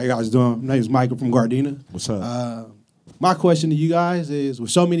 How you guys doing? My name is Michael from Gardena. What's up? My question to you guys is,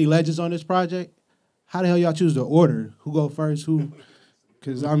 with so many legends on this project, how the hell y'all choose the order? Who go first? Who?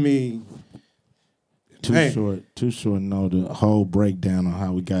 Because, I mean... Too short. Know the whole breakdown on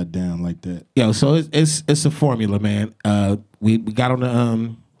how we got down like that. Yo, so it's a formula, man. We got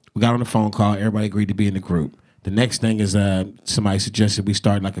on the phone call. Everybody agreed to be in the group. The next thing is somebody suggested we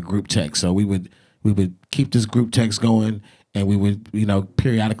start like a group text. So we would keep this group text going, and we would, you know,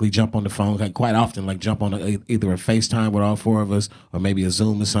 periodically jump on the phone, like quite often, like jump on either a FaceTime with all 4 of us, or maybe a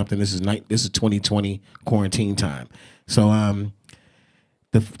Zoom or something. This is 2020 quarantine time. So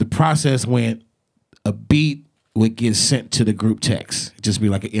the process went. A beat would get sent to the group text. Just be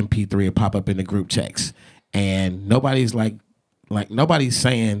like an MP3 or pop up in the group text. And nobody's like nobody's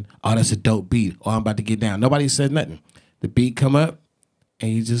saying, oh, that's a dope beat, or I'm about to get down. Nobody said nothing. the beat come up,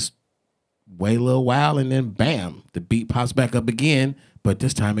 and you just wait a little while, and then bam, the beat pops back up again, but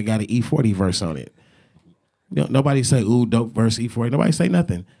this time it got an E-40 verse on it. You know, nobody say, ooh, dope verse, E-40. Nobody say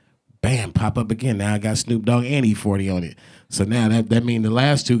nothing. Bam, pop up again. Now I got Snoop Dogg and E-40 on it. So now that means the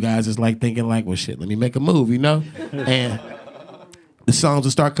last two guys is like thinking like, well, shit, let me make a move, you know? And the songs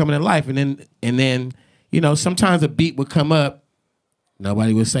will start coming to life. And then, you know, sometimes a beat would come up,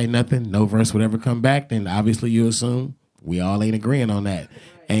 nobody would say nothing, no verse would ever come back, then obviously you assume we all ain't agreeing on that.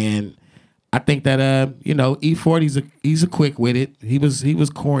 And I think that you know, E-40's he's a quick with it. He was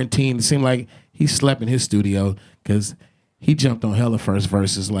quarantined. It seemed like he slept in his studio because he jumped on hella first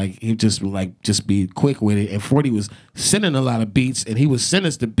verses. Like he just be quick with it. And 40 was sending a lot of beats, and he would send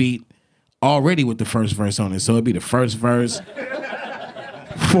us the beat already with the first verse on it. So it'd be the first verse,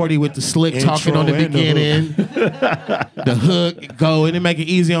 40 with the slick Intro talking on the and beginning, the hook go, and it make it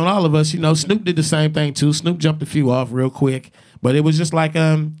easy on all of us. You know, Snoop did the same thing too. Snoop jumped a few off real quick, but it was just like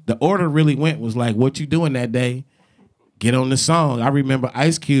the order really was like, what you doing that day? Get on the song. I remember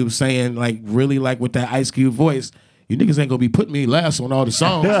Ice Cube saying, like, really like with that Ice Cube voice, you niggas ain't gonna be putting me last on all the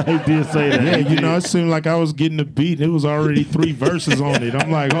songs. He did say that. Yeah, you know, it seemed like I was getting the beat. It was already 3 verses on it.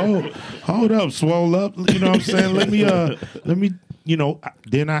 I'm like, oh, hold up, swole up. You know what I'm saying? Let me, you know.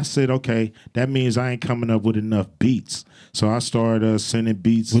 Then I said, okay, that means I ain't coming up with enough beats. So I started sending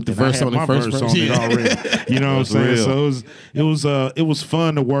beats with the verse on the first verse on it already. You know what I'm saying? Real. So it was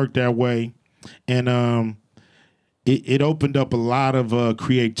fun to work that way, and it opened up a lot of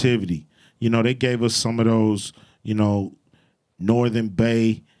creativity. You know, they gave us some of those, you know, Northern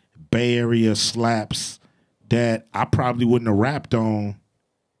Bay Area slaps that I probably wouldn't have rapped on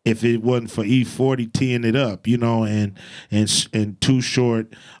if it wasn't for E-40 teeing it up, you know, and Too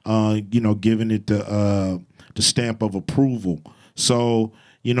Short, you know, giving it the stamp of approval. So,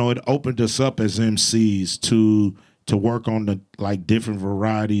 you know, it opened us up as MCs to work on the like different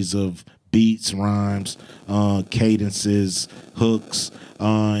varieties of beats, rhymes, cadences, hooks,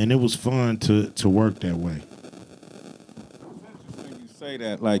 and it was fun to work that way. You say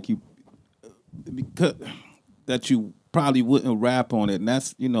that like because that you probably wouldn't rap on it, and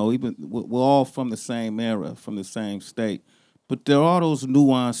that's, you know, even we're all from the same era, from the same state, but there are those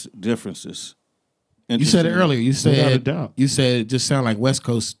nuanced differences. You said it earlier. You Without a said doubt. it just sound like West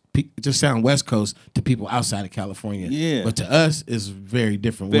Coast. It just sound West Coast to people outside of California. Yeah. But to us, it's very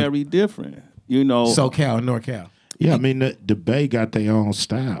different. Very different. You know, SoCal and NorCal. Yeah, I mean the Bay got their own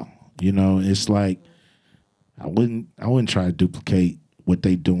style. You know, it's like I wouldn't try to duplicate what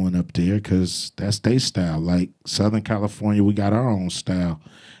they doing up there because that's their style. Like Southern California, we got our own style,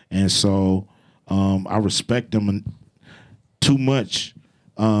 and so I respect them too much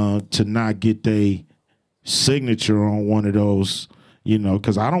to not get their signature on one of those. You know,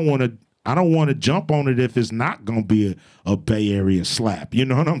 because I don't want to jump on it if it's not gonna be a Bay Area slap. You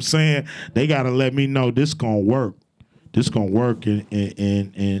know what I'm saying? They gotta let me know this gonna work. This gonna work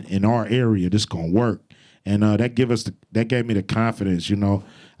in our area. This gonna work, and that gave me the confidence. You know,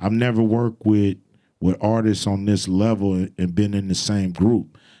 I've never worked with artists on this level and been in the same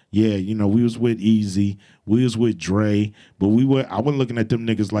group. Yeah, you know, we was with Easy, we was with Dre, but I wasn't looking at them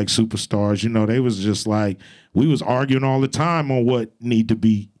niggas like superstars. You know, they was just like, we was arguing all the time on what need to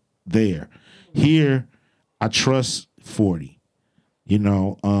be there. Here, I trust 40. You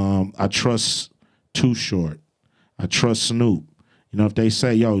know, I trust Too Short. I trust Snoop. You know, if they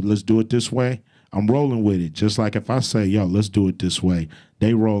say, yo, let's do it this way, I'm rolling with it. Just like if I say, yo, let's do it this way,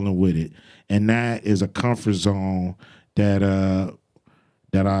 they rolling with it. And that is a comfort zone that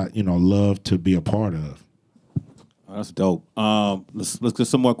I, you know, love to be a part of. Oh, that's dope. Let's get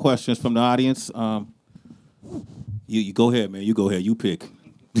some more questions from the audience. You go ahead, man. You go ahead. You pick.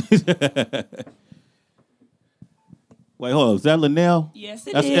 Wait, hold on. Is that Linnell? Yes,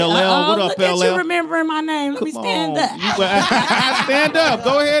 it That's is. LL. What up, look at LL? you remembering my name. Let me stand up. Stand up.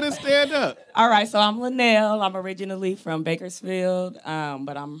 Go ahead and stand up. All right, so I'm Linnell. I'm originally from Bakersfield,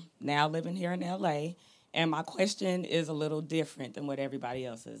 but I'm now living here in L.A., and my question is a little different than what everybody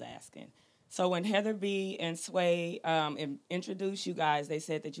else is asking. So when Heather B and Sway introduced you guys, they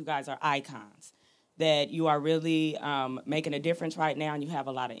said that you guys are icons, that you are really making a difference right now and you have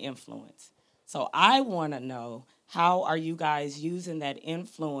a lot of influence. So I want to know, how are you guys using that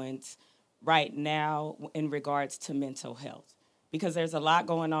influence right now in regards to mental health? Because there's a lot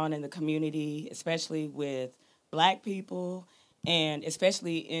going on in the community, especially with Black people and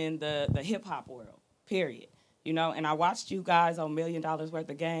especially in the hip-hop world, period. You know, and I watched you guys on $1 Million Worth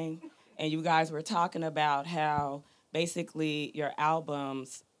of Game, and you guys were talking about how basically your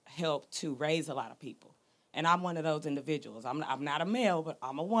albums help to raise a lot of people. And I'm one of those individuals. I'm not a male, but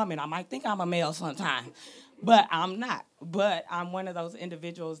I'm a woman. I might think I'm a male sometimes, but I'm not. But I'm one of those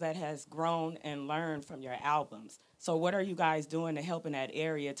individuals that has grown and learned from your albums. So what are you guys doing to help in that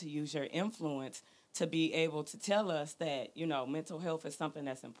area to use your influence to be able to tell us that, mental health is something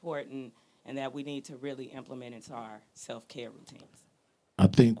that's important and that we need to really implement into our self-care routines? I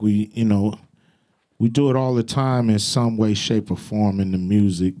think we do it all the time in some way, shape, or form in the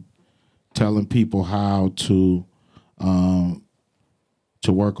music, telling people how to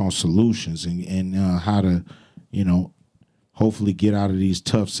work on solutions and how to, hopefully get out of these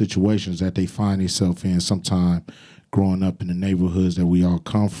tough situations that they find themselves in sometime growing up in the neighborhoods that we all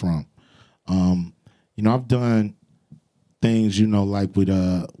come from. I've done things, like with,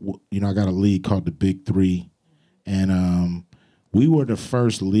 I got a league called the Big Three, and we were the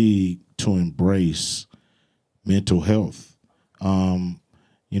first league to embrace mental health.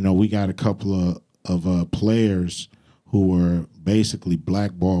 We got a couple of players who were basically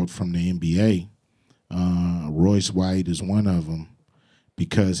blackballed from the NBA. Royce White is one of them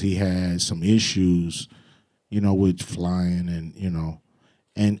because he had some issues, with flying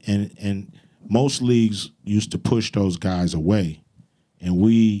and most leagues used to push those guys away, and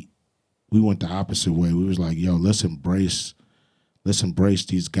we went the opposite way. We was like, yo, let's embrace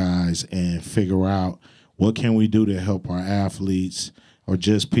these guys and figure out what can we do to help our athletes or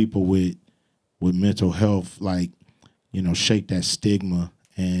just people with mental health, like, shake that stigma.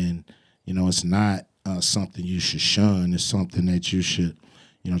 And, it's not something you should shun. It's something that you should,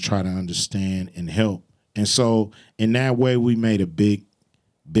 try to understand and help. And so in that way, we made a big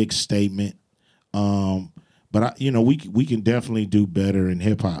statement. But, we can definitely do better in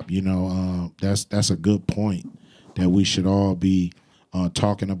hip hop. That's a good point that we should all be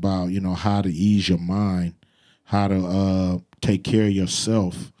talking about, how to ease your mind, how to take care of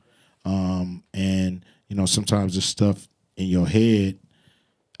yourself. And, sometimes the stuff in your head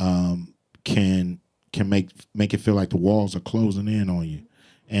can make it feel like the walls are closing in on you.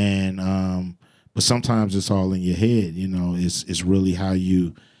 And but sometimes it's all in your head, it's really how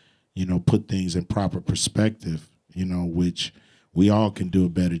you, put things in proper perspective, which we all can do a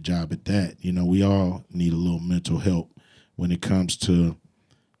better job at that. We all need a little mental help when it comes to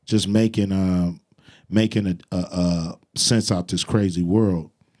just making a sense out this crazy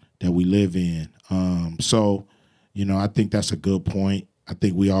world that we live in. So, I think that's a good point. I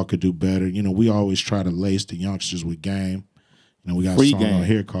think we all could do better. We always try to lace the youngsters with game. We got Free a song game on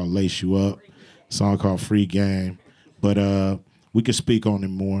here called Lace You Up, a song called Free Game. But we could speak on it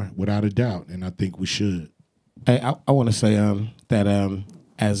more without a doubt, and I think we should. Hey, I want to say that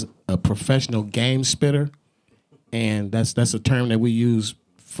as a professional game spitter, and that's a term that we use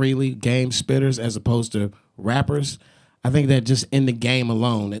freely, game spitters, as opposed to rappers. I think that just in the game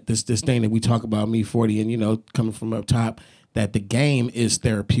alone, that this thing that we talk about, E-40, and coming from up top, that the game is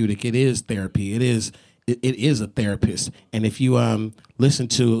therapeutic. It is therapy. It is a therapist. And if you listen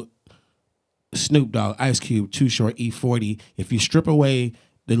to Snoop Dogg, Ice Cube, Too Short, E-40, if you strip away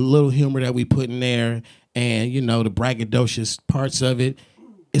the little humor that we put in there and, the braggadocious parts of it,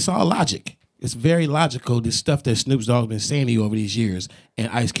 it's all logic. It's very logical, the stuff that Snoop Dogg's been saying to you over these years. And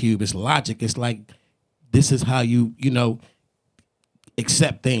Ice Cube, it's logic. It's like, this is how you,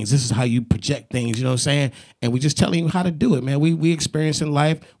 accept things. This is how you project things, you know what I'm saying? And we're just telling you how to do it, man. We experience in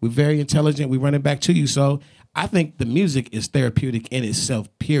life. We're very intelligent. We run it back to you. So I think the music is therapeutic in itself,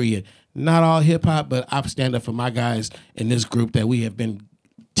 period. Not all hip hop, but I stand up for my guys in this group that we have been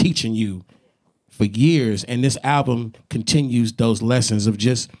teaching you for years. And this album continues those lessons of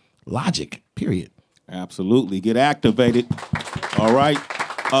just logic, period. Absolutely. Get activated. All right.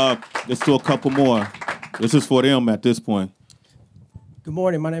 Let's do a couple more. This is for them at this point. Good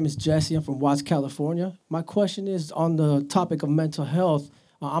morning. My name is Jesse. I'm from Watts, California. My question is on the topic of mental health.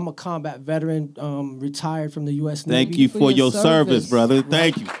 I'm a combat veteran, retired from the U.S. Navy. Thank you for your service, brother.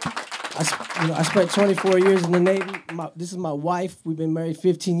 Thank you. I spent 24 years in the Navy. This is my wife. We've been married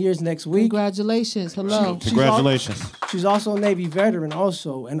 15 years next week. Congratulations. Hello. Congratulations. She's also a Navy veteran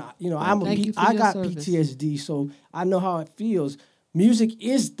also. And, I got service. PTSD, so I know how it feels. Music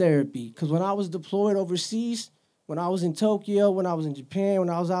is therapy, because when I was deployed overseas, when I was in Tokyo, when I was in Japan, when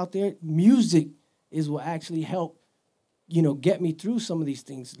I was out there, music is what actually helped, get me through some of these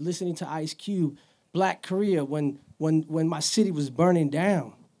things. Listening to Ice Cube, Black Korea, when my city was burning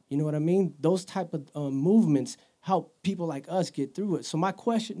down, you know what I mean? Those type of movements help people like us get through it. So my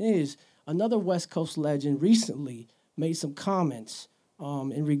question is, another West Coast legend recently made some comments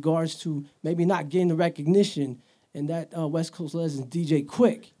in regards to maybe not getting the recognition, and that West Coast legend DJ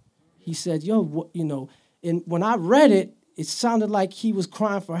Quick. He said, and when I read it, it sounded like he was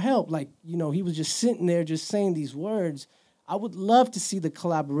crying for help. Like, you know, he was just sitting there just saying these words. I would love to see the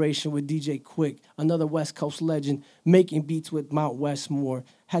collaboration with DJ Quick, another West Coast legend, making beats with Mount Westmore.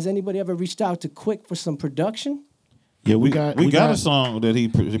 Has anybody ever reached out to Quick for some production? Yeah, we got a song that he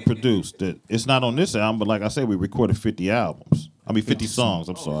produced that it's not on this album, but like I said, we recorded 50 albums. I mean 50 songs,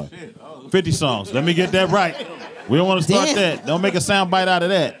 I'm sorry. 50 songs. Let me get that right. We don't want to start that. Don't make a sound bite out of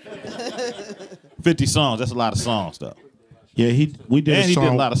that. 50 songs, that's a lot of songs though. Yeah, he did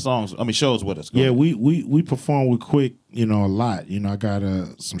a lot of songs. I mean, shows with us. Yeah, we perform with Quick, you know, a lot. You know, I got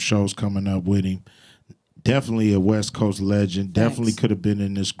some shows coming up with him. Definitely a West Coast legend. Definitely could have been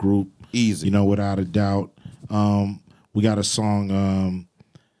in this group. Easy. You know, without a doubt. We got a song.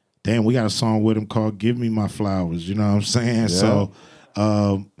 We got a song with him called "Give Me My Flowers." You know what I'm saying? Yeah. So,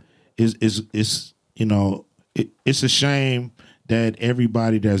 it's you know, it's a shame that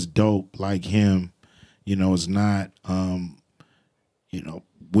everybody that's dope like him, you know, is not, you know,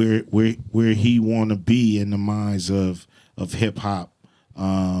 where he want to be in the minds of hip hop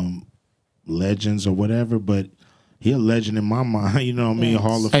legends or whatever. But he a legend in my mind, you know what I mean?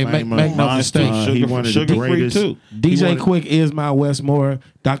 Hall of Famer. Make no mistake. He one of the greatest. Too. DJ Quick is Mount Westmore.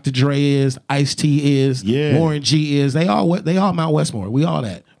 Dr. Dre is. Ice-T is. Yeah. Warren G is. They all Mount Westmore. We all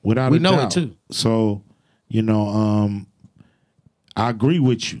that. Without we a know doubt. it too. So, you know, I agree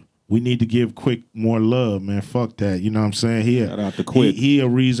with you. We need to give Quick more love, man. Fuck that. You know what I'm saying? Shout out to Quick. He a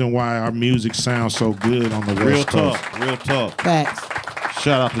reason why our music sounds so good on the West Coast. Real talk. Facts.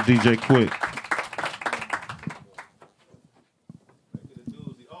 Shout out to DJ Quick.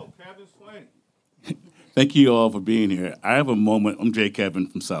 Thank you all for being here. I have a moment. I'm Jay Kevin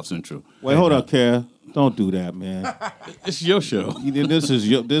from South Central. Wait, hold up, Kev. Don't do that, man. It's your show. Me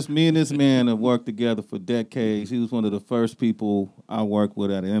and this man have worked together for decades. He was one of the first people I worked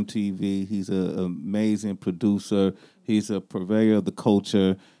with at MTV. He's an amazing producer. He's a purveyor of the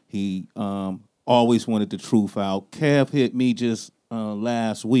culture. He always wanted the truth out. Kev hit me just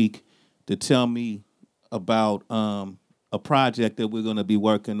last week to tell me about a project that we're going to be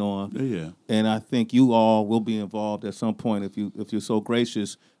working on. Yeah. And I think you all will be involved at some point if you're so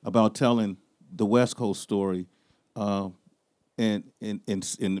gracious about telling the West Coast story, in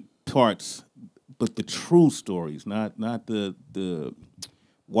parts, but the true stories, not the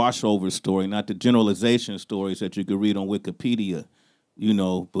washover story, not the generalization stories that you could read on Wikipedia, you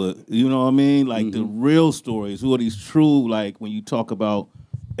know. But you know what I mean, like the real stories. Who are these true? Like when you talk about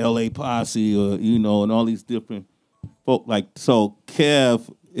L.A. Posse, or you know, and all these different folk. Like so,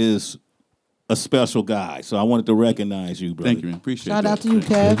 Kev is a special guy, so I wanted to recognize you, brother. Thank you, man. Appreciate Shout that. out to you,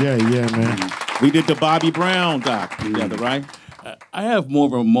 Kev. Yeah, man. We did the Bobby Brown doc together, right? I have more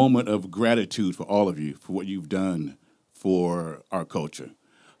of a moment of gratitude for all of you for what you've done for our culture.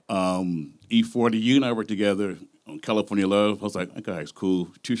 E-40, you and I worked together on California Love. I was like, that guy's cool.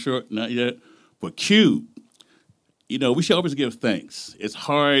 Too short? Not yet. But Cube, you know, we should always give thanks. It's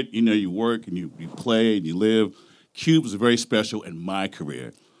hard, you know, you work and you play and you live. Cube was very special in my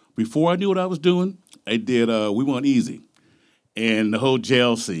career. Before I knew what I was doing, I did We Want Easy and the whole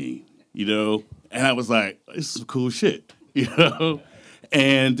jail scene, you know, and I was like, this is some cool shit, you know?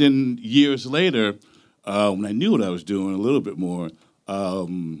 And then years later, when I knew what I was doing a little bit more, what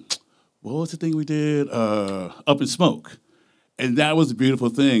was the thing we did? Up in Smoke. And that was a beautiful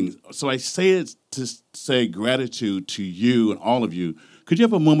thing. So I say it to say gratitude to you and all of you. Could you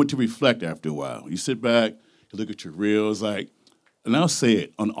have a moment to reflect after a while? You sit back, you look at your reels, like, and I'll say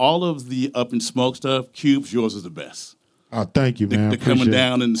it, on all of the Up in Smoke stuff, Cubes, yours is the best. Oh, thank you, man. The coming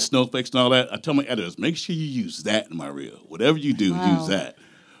down and the snowflakes and all that. I tell my editors, make sure you use that in my reel. Whatever you do, use that.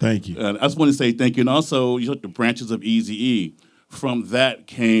 Thank you. I just want to say thank you. And also, you took the branches of Eazy-E. From that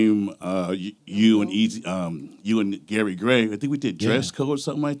came you and Gary Gray. I think we did Dress Code or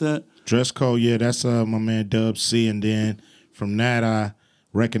something like that. Dress Code, yeah, that's my man Dub C. And then from that, I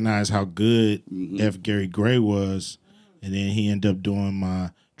recognized how good F. Gary Gray was. And then he ended up doing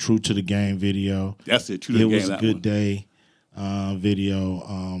my True to the Game video. That's it, True to the Game. It was a good day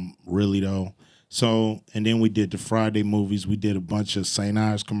video, really though. So, and then we did the Friday movies. We did a bunch of St.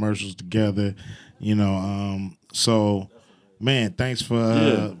 Ives commercials together, you know. So, man, thanks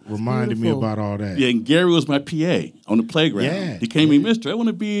for reminding me about all that. Yeah, and Gary was my PA on the playground. Yeah. He came in, mister, I want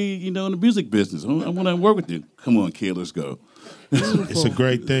to be, you know, in the music business. I want to work with you. Come on, kid, let's go. It's a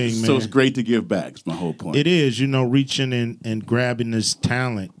great thing, man. So it's great to give back. It's my whole point. It is, you know, reaching and grabbing this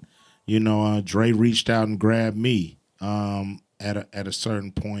talent. You know, Dre reached out and grabbed me at a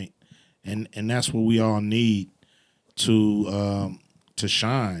certain point, and that's what we all need to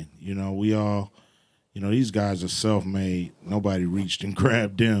shine. You know, we all, you know, these guys are self-made. Nobody reached and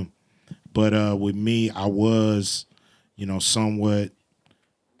grabbed them, but with me, I was somewhat,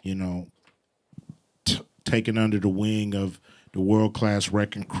 taken under the wing of the world-class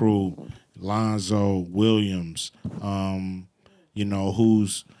wrecking crew, Lonzo Williams,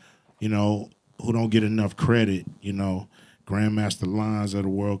 who's, who don't get enough credit, Grandmaster Lons of the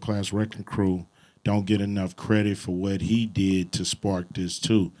world-class wrecking crew don't get enough credit for what he did to spark this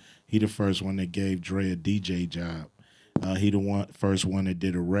too. He the first one that gave Dre a DJ job. He the first one that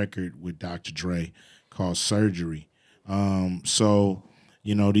did a record with Dr. Dre called Surgery. So,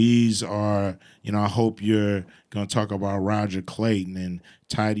 these are, I hope you're going to talk about Roger Clayton and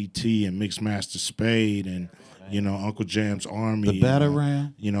Tidy T and Mixmaster Spade and, Uncle Jam's Army. The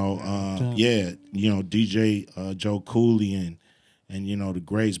Batarang. DJ Joe Cooley and the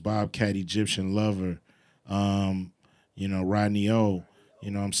greats, Bobcat Egyptian Lover, Rodney O. You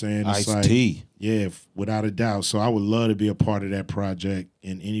know what I'm saying? It's Ice-T. Yeah, without a doubt. So I would love to be a part of that project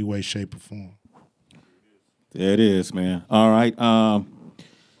in any way, shape, or form. There it is, man. All right.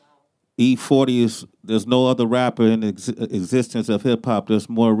 E-40 is, there's no other rapper in the existence of hip-hop that's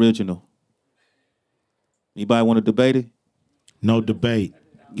more original. Anybody want to debate it? No debate.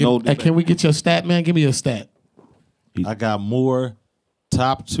 No debate. Can we get your stat, man? Give me your stat. I got more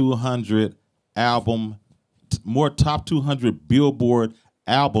top 200 Billboard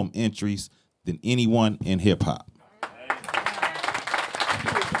album entries than anyone in hip hop.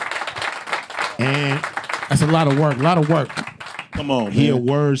 And that's a lot of work. Come on, man. He a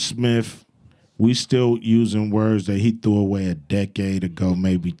wordsmith. We still using words that he threw away a decade ago,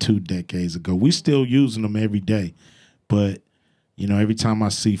 maybe 2 decades ago. We still using them every day. But, every time I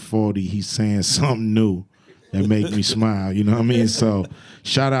see 40, he's saying something new that make me smile. You know what I mean? So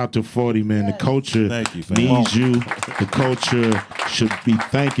shout out to 40, man. The culture needs you. The culture should be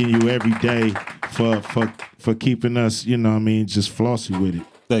thanking you every day for keeping us, just flossy with it.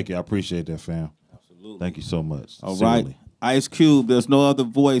 Thank you. I appreciate that, fam. Absolutely. Thank you so much. All right. Ice Cube, there's no other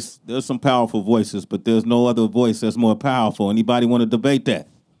voice. There's some powerful voices, but there's no other voice that's more powerful. Anybody want to debate that?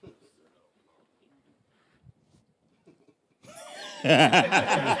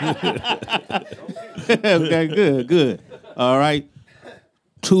 Okay, good. All right.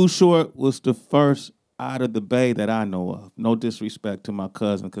 Too Short was the first out of the Bay that I know of. No disrespect to my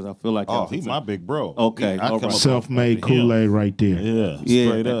cousin, because I feel like he's my big bro. Okay, all right. Self-made Kool-Aid right there. Yeah,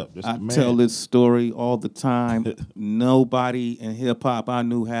 straight up. I tell this story all the time. Nobody in hip-hop I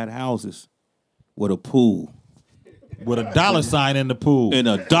knew had houses with a pool. With a dollar sign in the pool. And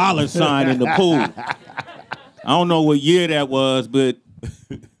a dollar sign in the pool. I don't know what year that was, but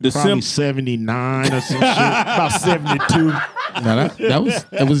probably 79 or some shit. About 72. No,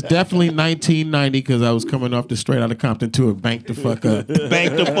 it was definitely 1990 because I was coming off the Straight Outta Compton tour. Bank the fuck up.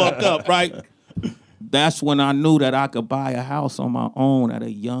 Bank the fuck up, right? That's when I knew that I could buy a house on my own at a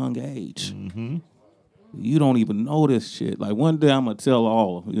young age. Mm-hmm. You don't even know this shit. Like one day I'm gonna tell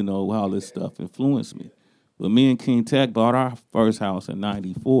all, how this stuff influenced me. But me and King Tech bought our first house in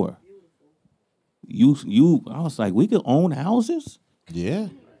 '94. I was like, we could own houses? Yeah.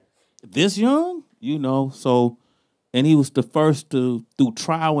 This young? So, and he was the first through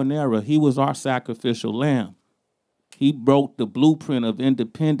trial and error, he was our sacrificial lamb. He broke the blueprint of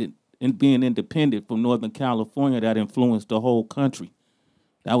being independent from Northern California that influenced the whole country.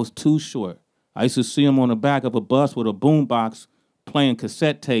 That was Too Short. I used to see him on the back of a bus with a boombox playing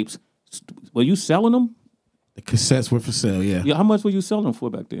cassette tapes. Were you selling them? The cassettes were for sale, yeah. Yeah, how much were you selling them for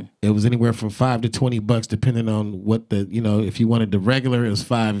back then? It was anywhere from $5 to $20, depending on what if you wanted the regular, it was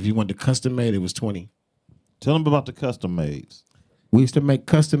 $5. If you wanted the custom made, it was $20. Tell them about the custom mades. We used to make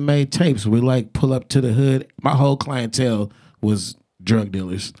custom made tapes. We pull up to the hood. My whole clientele was drug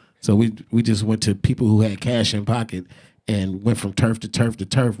dealers. So we just went to people who had cash in pocket and went from turf to turf to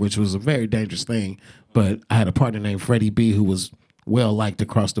turf, which was a very dangerous thing. But I had a partner named Freddie B who was well liked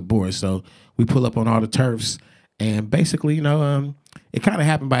across the board. So we pull up on all the turfs, and basically, it kind of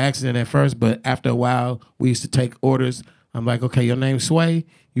happened by accident at first, but after a while, we used to take orders. I'm like, okay, your name's Sway.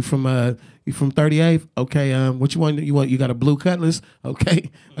 You from 38th? Okay, what you want? You got a blue Cutlass? Okay,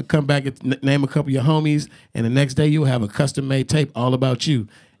 I come back and name a couple of your homies, and the next day you'll have a custom made tape all about you.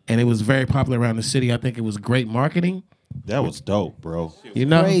 And it was very popular around the city. I think it was great marketing. That was dope, bro.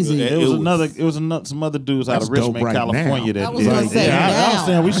 Crazy. It was some other dudes out of Richmond, right California now. that I was gonna say I was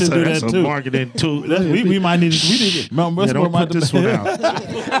saying we should do that That's too. marketing too. We might need to. Mount Westmore Don't put this one out.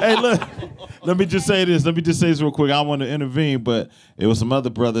 Hey, look. Let me just say this real quick. I want to intervene, but it was some other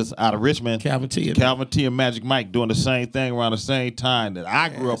brothers out of Richmond, Calvin T and Magic Mike, doing the same thing around the same time that I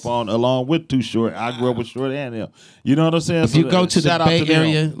grew up on, along with Too Short. I grew up with Short and him. You know what I'm saying? If you go to the Bay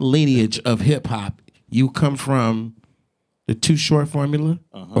Area lineage of hip hop, you come from the Too Short formula,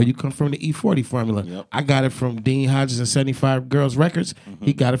 or you come from the E-40 formula. Yep. I got it from Dean Hodges and 75 Girls Records.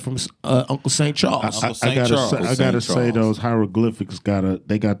 He got it from Uncle St. Charles. I gotta say those hieroglyphics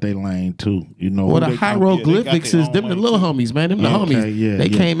they got their lane too. You know, Well, the hieroglyphics is them the little homies, man. Them the homies. Yeah, they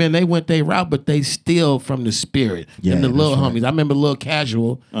came in, they went their route, but they still from the spirit. Yeah, them the little that's right. homies. I remember Lil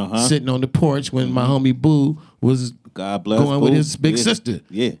Casual sitting on the porch when my homie Boo was God bless going Boo. with his big Yeah. sister.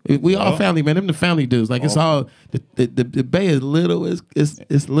 Yeah. We all family, man. Them the family dudes. Like it's all the Bay is little.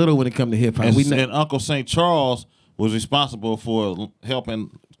 It's little when it comes to hip hop. And Uncle St. Charles was responsible for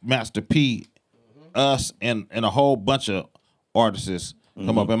helping Master P, us, and a whole bunch of artists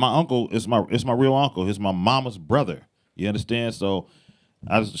come up. And my uncle is my real uncle. He's my mama's brother. You understand? So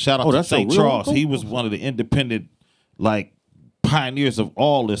I shout out to that's your St. real Charles. uncle? He was one of the independent pioneers of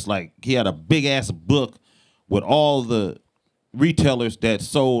all this. Like he had a big ass book with all the retailers that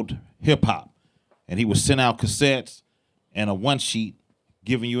sold hip hop. And he would send out cassettes and a one sheet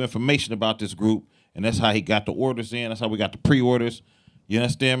giving you information about this group. And that's how he got the orders in. That's how we got the pre-orders. You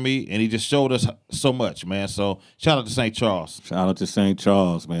understand me? And he just showed us so much, man. So shout out to St. Charles. Shout out to St.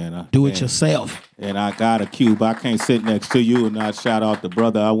 Charles, man. Do it yourself. And I got a cube. I can't sit next to you and not shout out the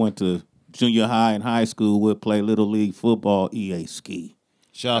brother I went to junior high and high school with, play Little League football, EA Ski.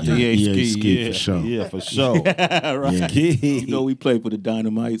 Shout out to EA Ski. for sure. Yeah, for sure. Right. You know, we played for the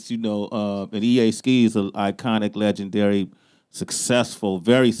Dynamites, you know, and EA Ski is an iconic, legendary, successful,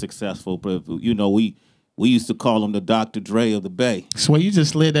 very successful. But, you know, we used to call him the Dr. Dre of the Bay. So you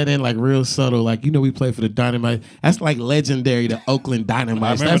just slid that in like real subtle. Like, you know, we play for the Dynamite. That's like legendary, the Oakland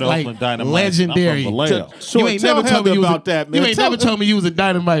Dynamites. I remember That's the like Oakland Dynamites. legendary. I'm from Vallejo. Sure, you ain't tell never told me Heather you was about that, man. You ain't never told me you was a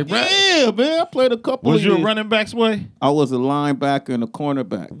Dynamite, bro. Yeah, man. I played a couple Was of you a years. running back, Sway? I was a linebacker and a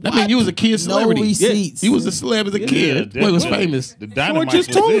cornerback. I mean, you was a kid celebrity. receipts. You was a celeb as a kid. Boy, was famous. The Short Dynamite just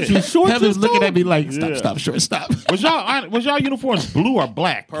was told it. you. Short Heather was just looking told at me like, Yeah. stop, short, stop. Was y'all uniforms blue or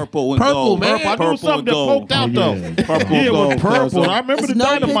black? Purple and Purple, gold. man. Purple. I knew Purple something and that gold. poked out Oh, though. yeah. Purple Yeah, and with gold. purple. I remember There's the no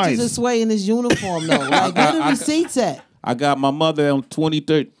pictures of Dynamites. Sway in his uniform though. Like where the receipts at? I got my mother on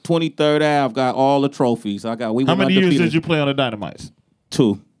 23rd Ave. Got all the trophies. We How went many years undefeated. did you play on the Dynamites?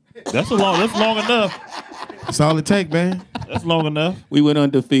 2. That's long enough. That's all it take, man. That's long enough. We went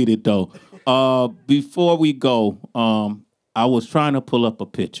undefeated though. Before we go, I was trying to pull up a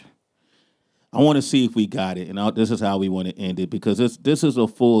picture. I want to see if we got it, and this is how we want to end it because this is a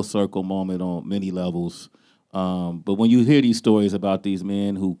full circle moment on many levels. But when you hear these stories about these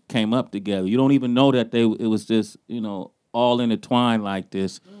men who came up together, you don't even know that it was just, you know, all intertwined like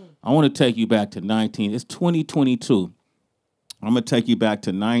this. I want to take you back to it's 2022. I'm going to take you back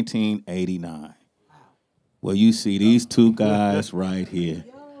to 1989. Where you see these two guys right here.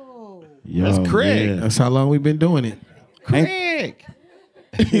 Yo, That's Craig. yeah. That's how long we've been doing it. Craig.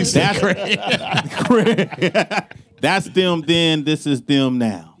 That's them then, this is them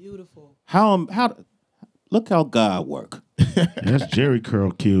now. Beautiful. How look how God work. That's Jerry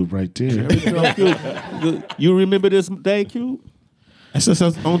Curl Cube right there. You remember this day, Cube? That's just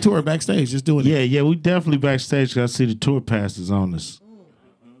us on tour backstage, just doing it. Yeah, we definitely backstage. I see the tour passes on us.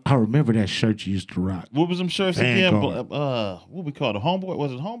 I remember that shirt you used to rock. What was them shirts Vanguard. again? What we call the homeboy?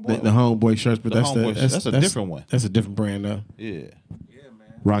 Was it homeboy? The homeboy shirts, but The that's Homeboy shirts. That's a different one. That's a different brand, though. Yeah.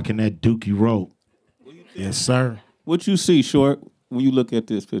 Rocking that Dookie rope. Yes, sir. What you see, Short, when you look at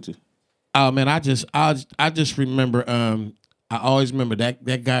this picture? Oh man, I just remember. I always remember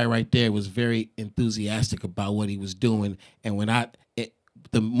that guy right there was very enthusiastic about what he was doing, and when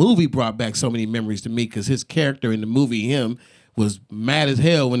the movie brought back so many memories to me because his character in the movie, him, was mad as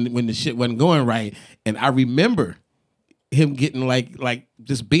hell when the shit wasn't going right, and I remember him getting like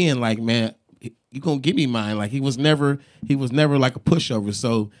just being like, man, you gonna give me mine. Like he was never like a pushover.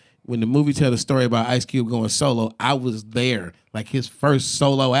 So when the movie tell the story about Ice Cube going solo, I was there. Like his first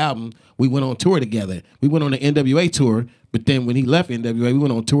solo album, we went on tour together. We went on the NWA tour, but then when he left NWA, we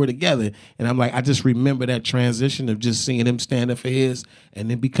went on tour together. And I'm like, I just remember that transition of just seeing him stand up for his and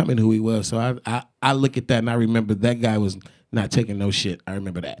then becoming who he was. So I look at that and I remember that guy was not taking no shit. I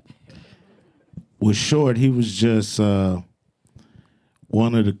remember that. With Short, he was just one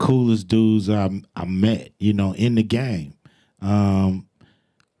of the coolest dudes I met, you know, in the game.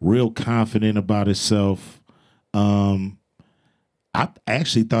 Real confident about himself. I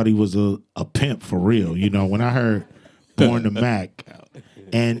actually thought he was a pimp for real, you know, when I heard Born to Mac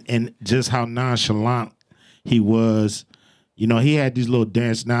and just how nonchalant he was. You know, he had these little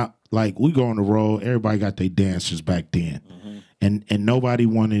dance. Now, like, we go on the road, everybody got their dancers back then. And nobody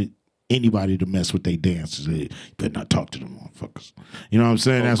wanted anybody to mess with their dancers. You better not talk to them motherfuckers. You know what I'm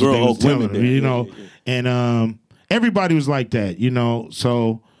saying? That's what they was telling them, you know. And everybody was like that, you know.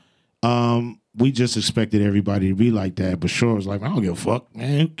 So we just expected everybody to be like that. But Short was like, I don't give a fuck,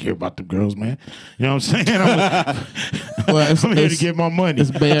 man. I don't care about the girls, man. You know what I'm saying? I'm here to get my money.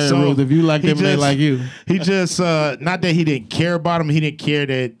 It's Bay Area rules. If you like them, they like you. He just, not that he didn't care about them. He didn't care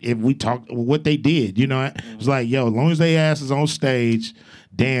that if we talked, what they did. You know, it was like, yo, as long as they asses on stage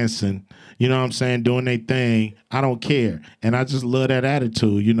dancing, you know what I'm saying, doing their thing, I don't care. And I just love that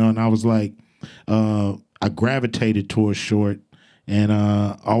attitude, you know. And I was like, I gravitated towards Short, and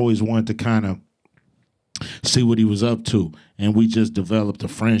I always wanted to kind of see what he was up to. And we just developed a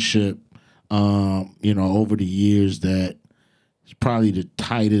friendship, you know, over the years that is probably the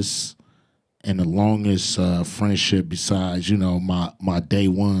tightest and the longest friendship besides, you know, my day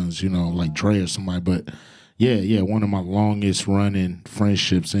ones, you know, like Dre or somebody. But yeah, one of my longest running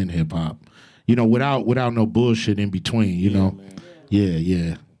friendships in hip hop. You know, without no bullshit in between, you know. Man.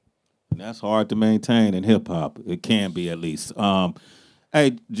 Yeah. And that's hard to maintain in hip hop. It can be, at least.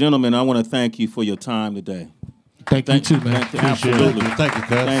 Hey, gentlemen, I want to thank you for your time today. Thank you too, man. Absolutely. Thank you, cuz.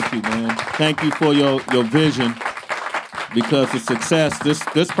 Thank you, man. Thank you for your vision, because the success,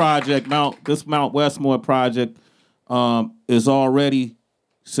 this project, Mount Westmore project, is already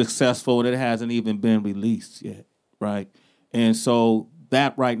successful, and it hasn't even been released yet, right? And so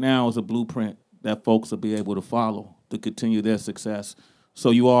that right now is a blueprint that folks will be able to follow to continue their success.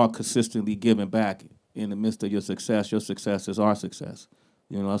 So you are consistently giving back in the midst of your success. Your success is our success.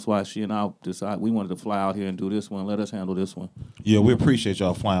 You know, that's why she and I decided we wanted to fly out here and do this one. Let us handle this one. Yeah, we appreciate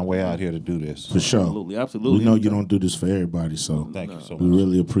y'all flying way out here to do this. For sure. Absolutely. We know you don't do this for everybody, so thank you so much. We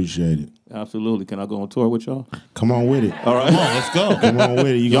really appreciate it. Absolutely. Can I go on tour with y'all? Come on with it. All right. Come on, let's go. Come on with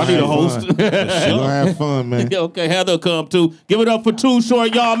it. Y'all need a host. You're gonna have fun, man. Okay, Heather come too. Give it up for Too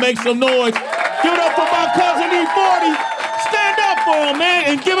Short, y'all. Make some noise. Give it up for my cousin E-40. Stand up for him, man.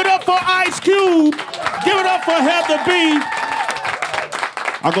 And give it up for Ice Cube. Give it up for Heather B.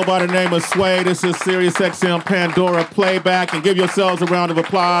 I go by the name of Sway. This is Sirius XM Pandora Playback. And give yourselves a round of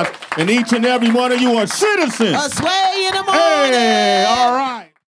applause. And each and every one of you are citizens. A Sway in the morning. Hey, all right.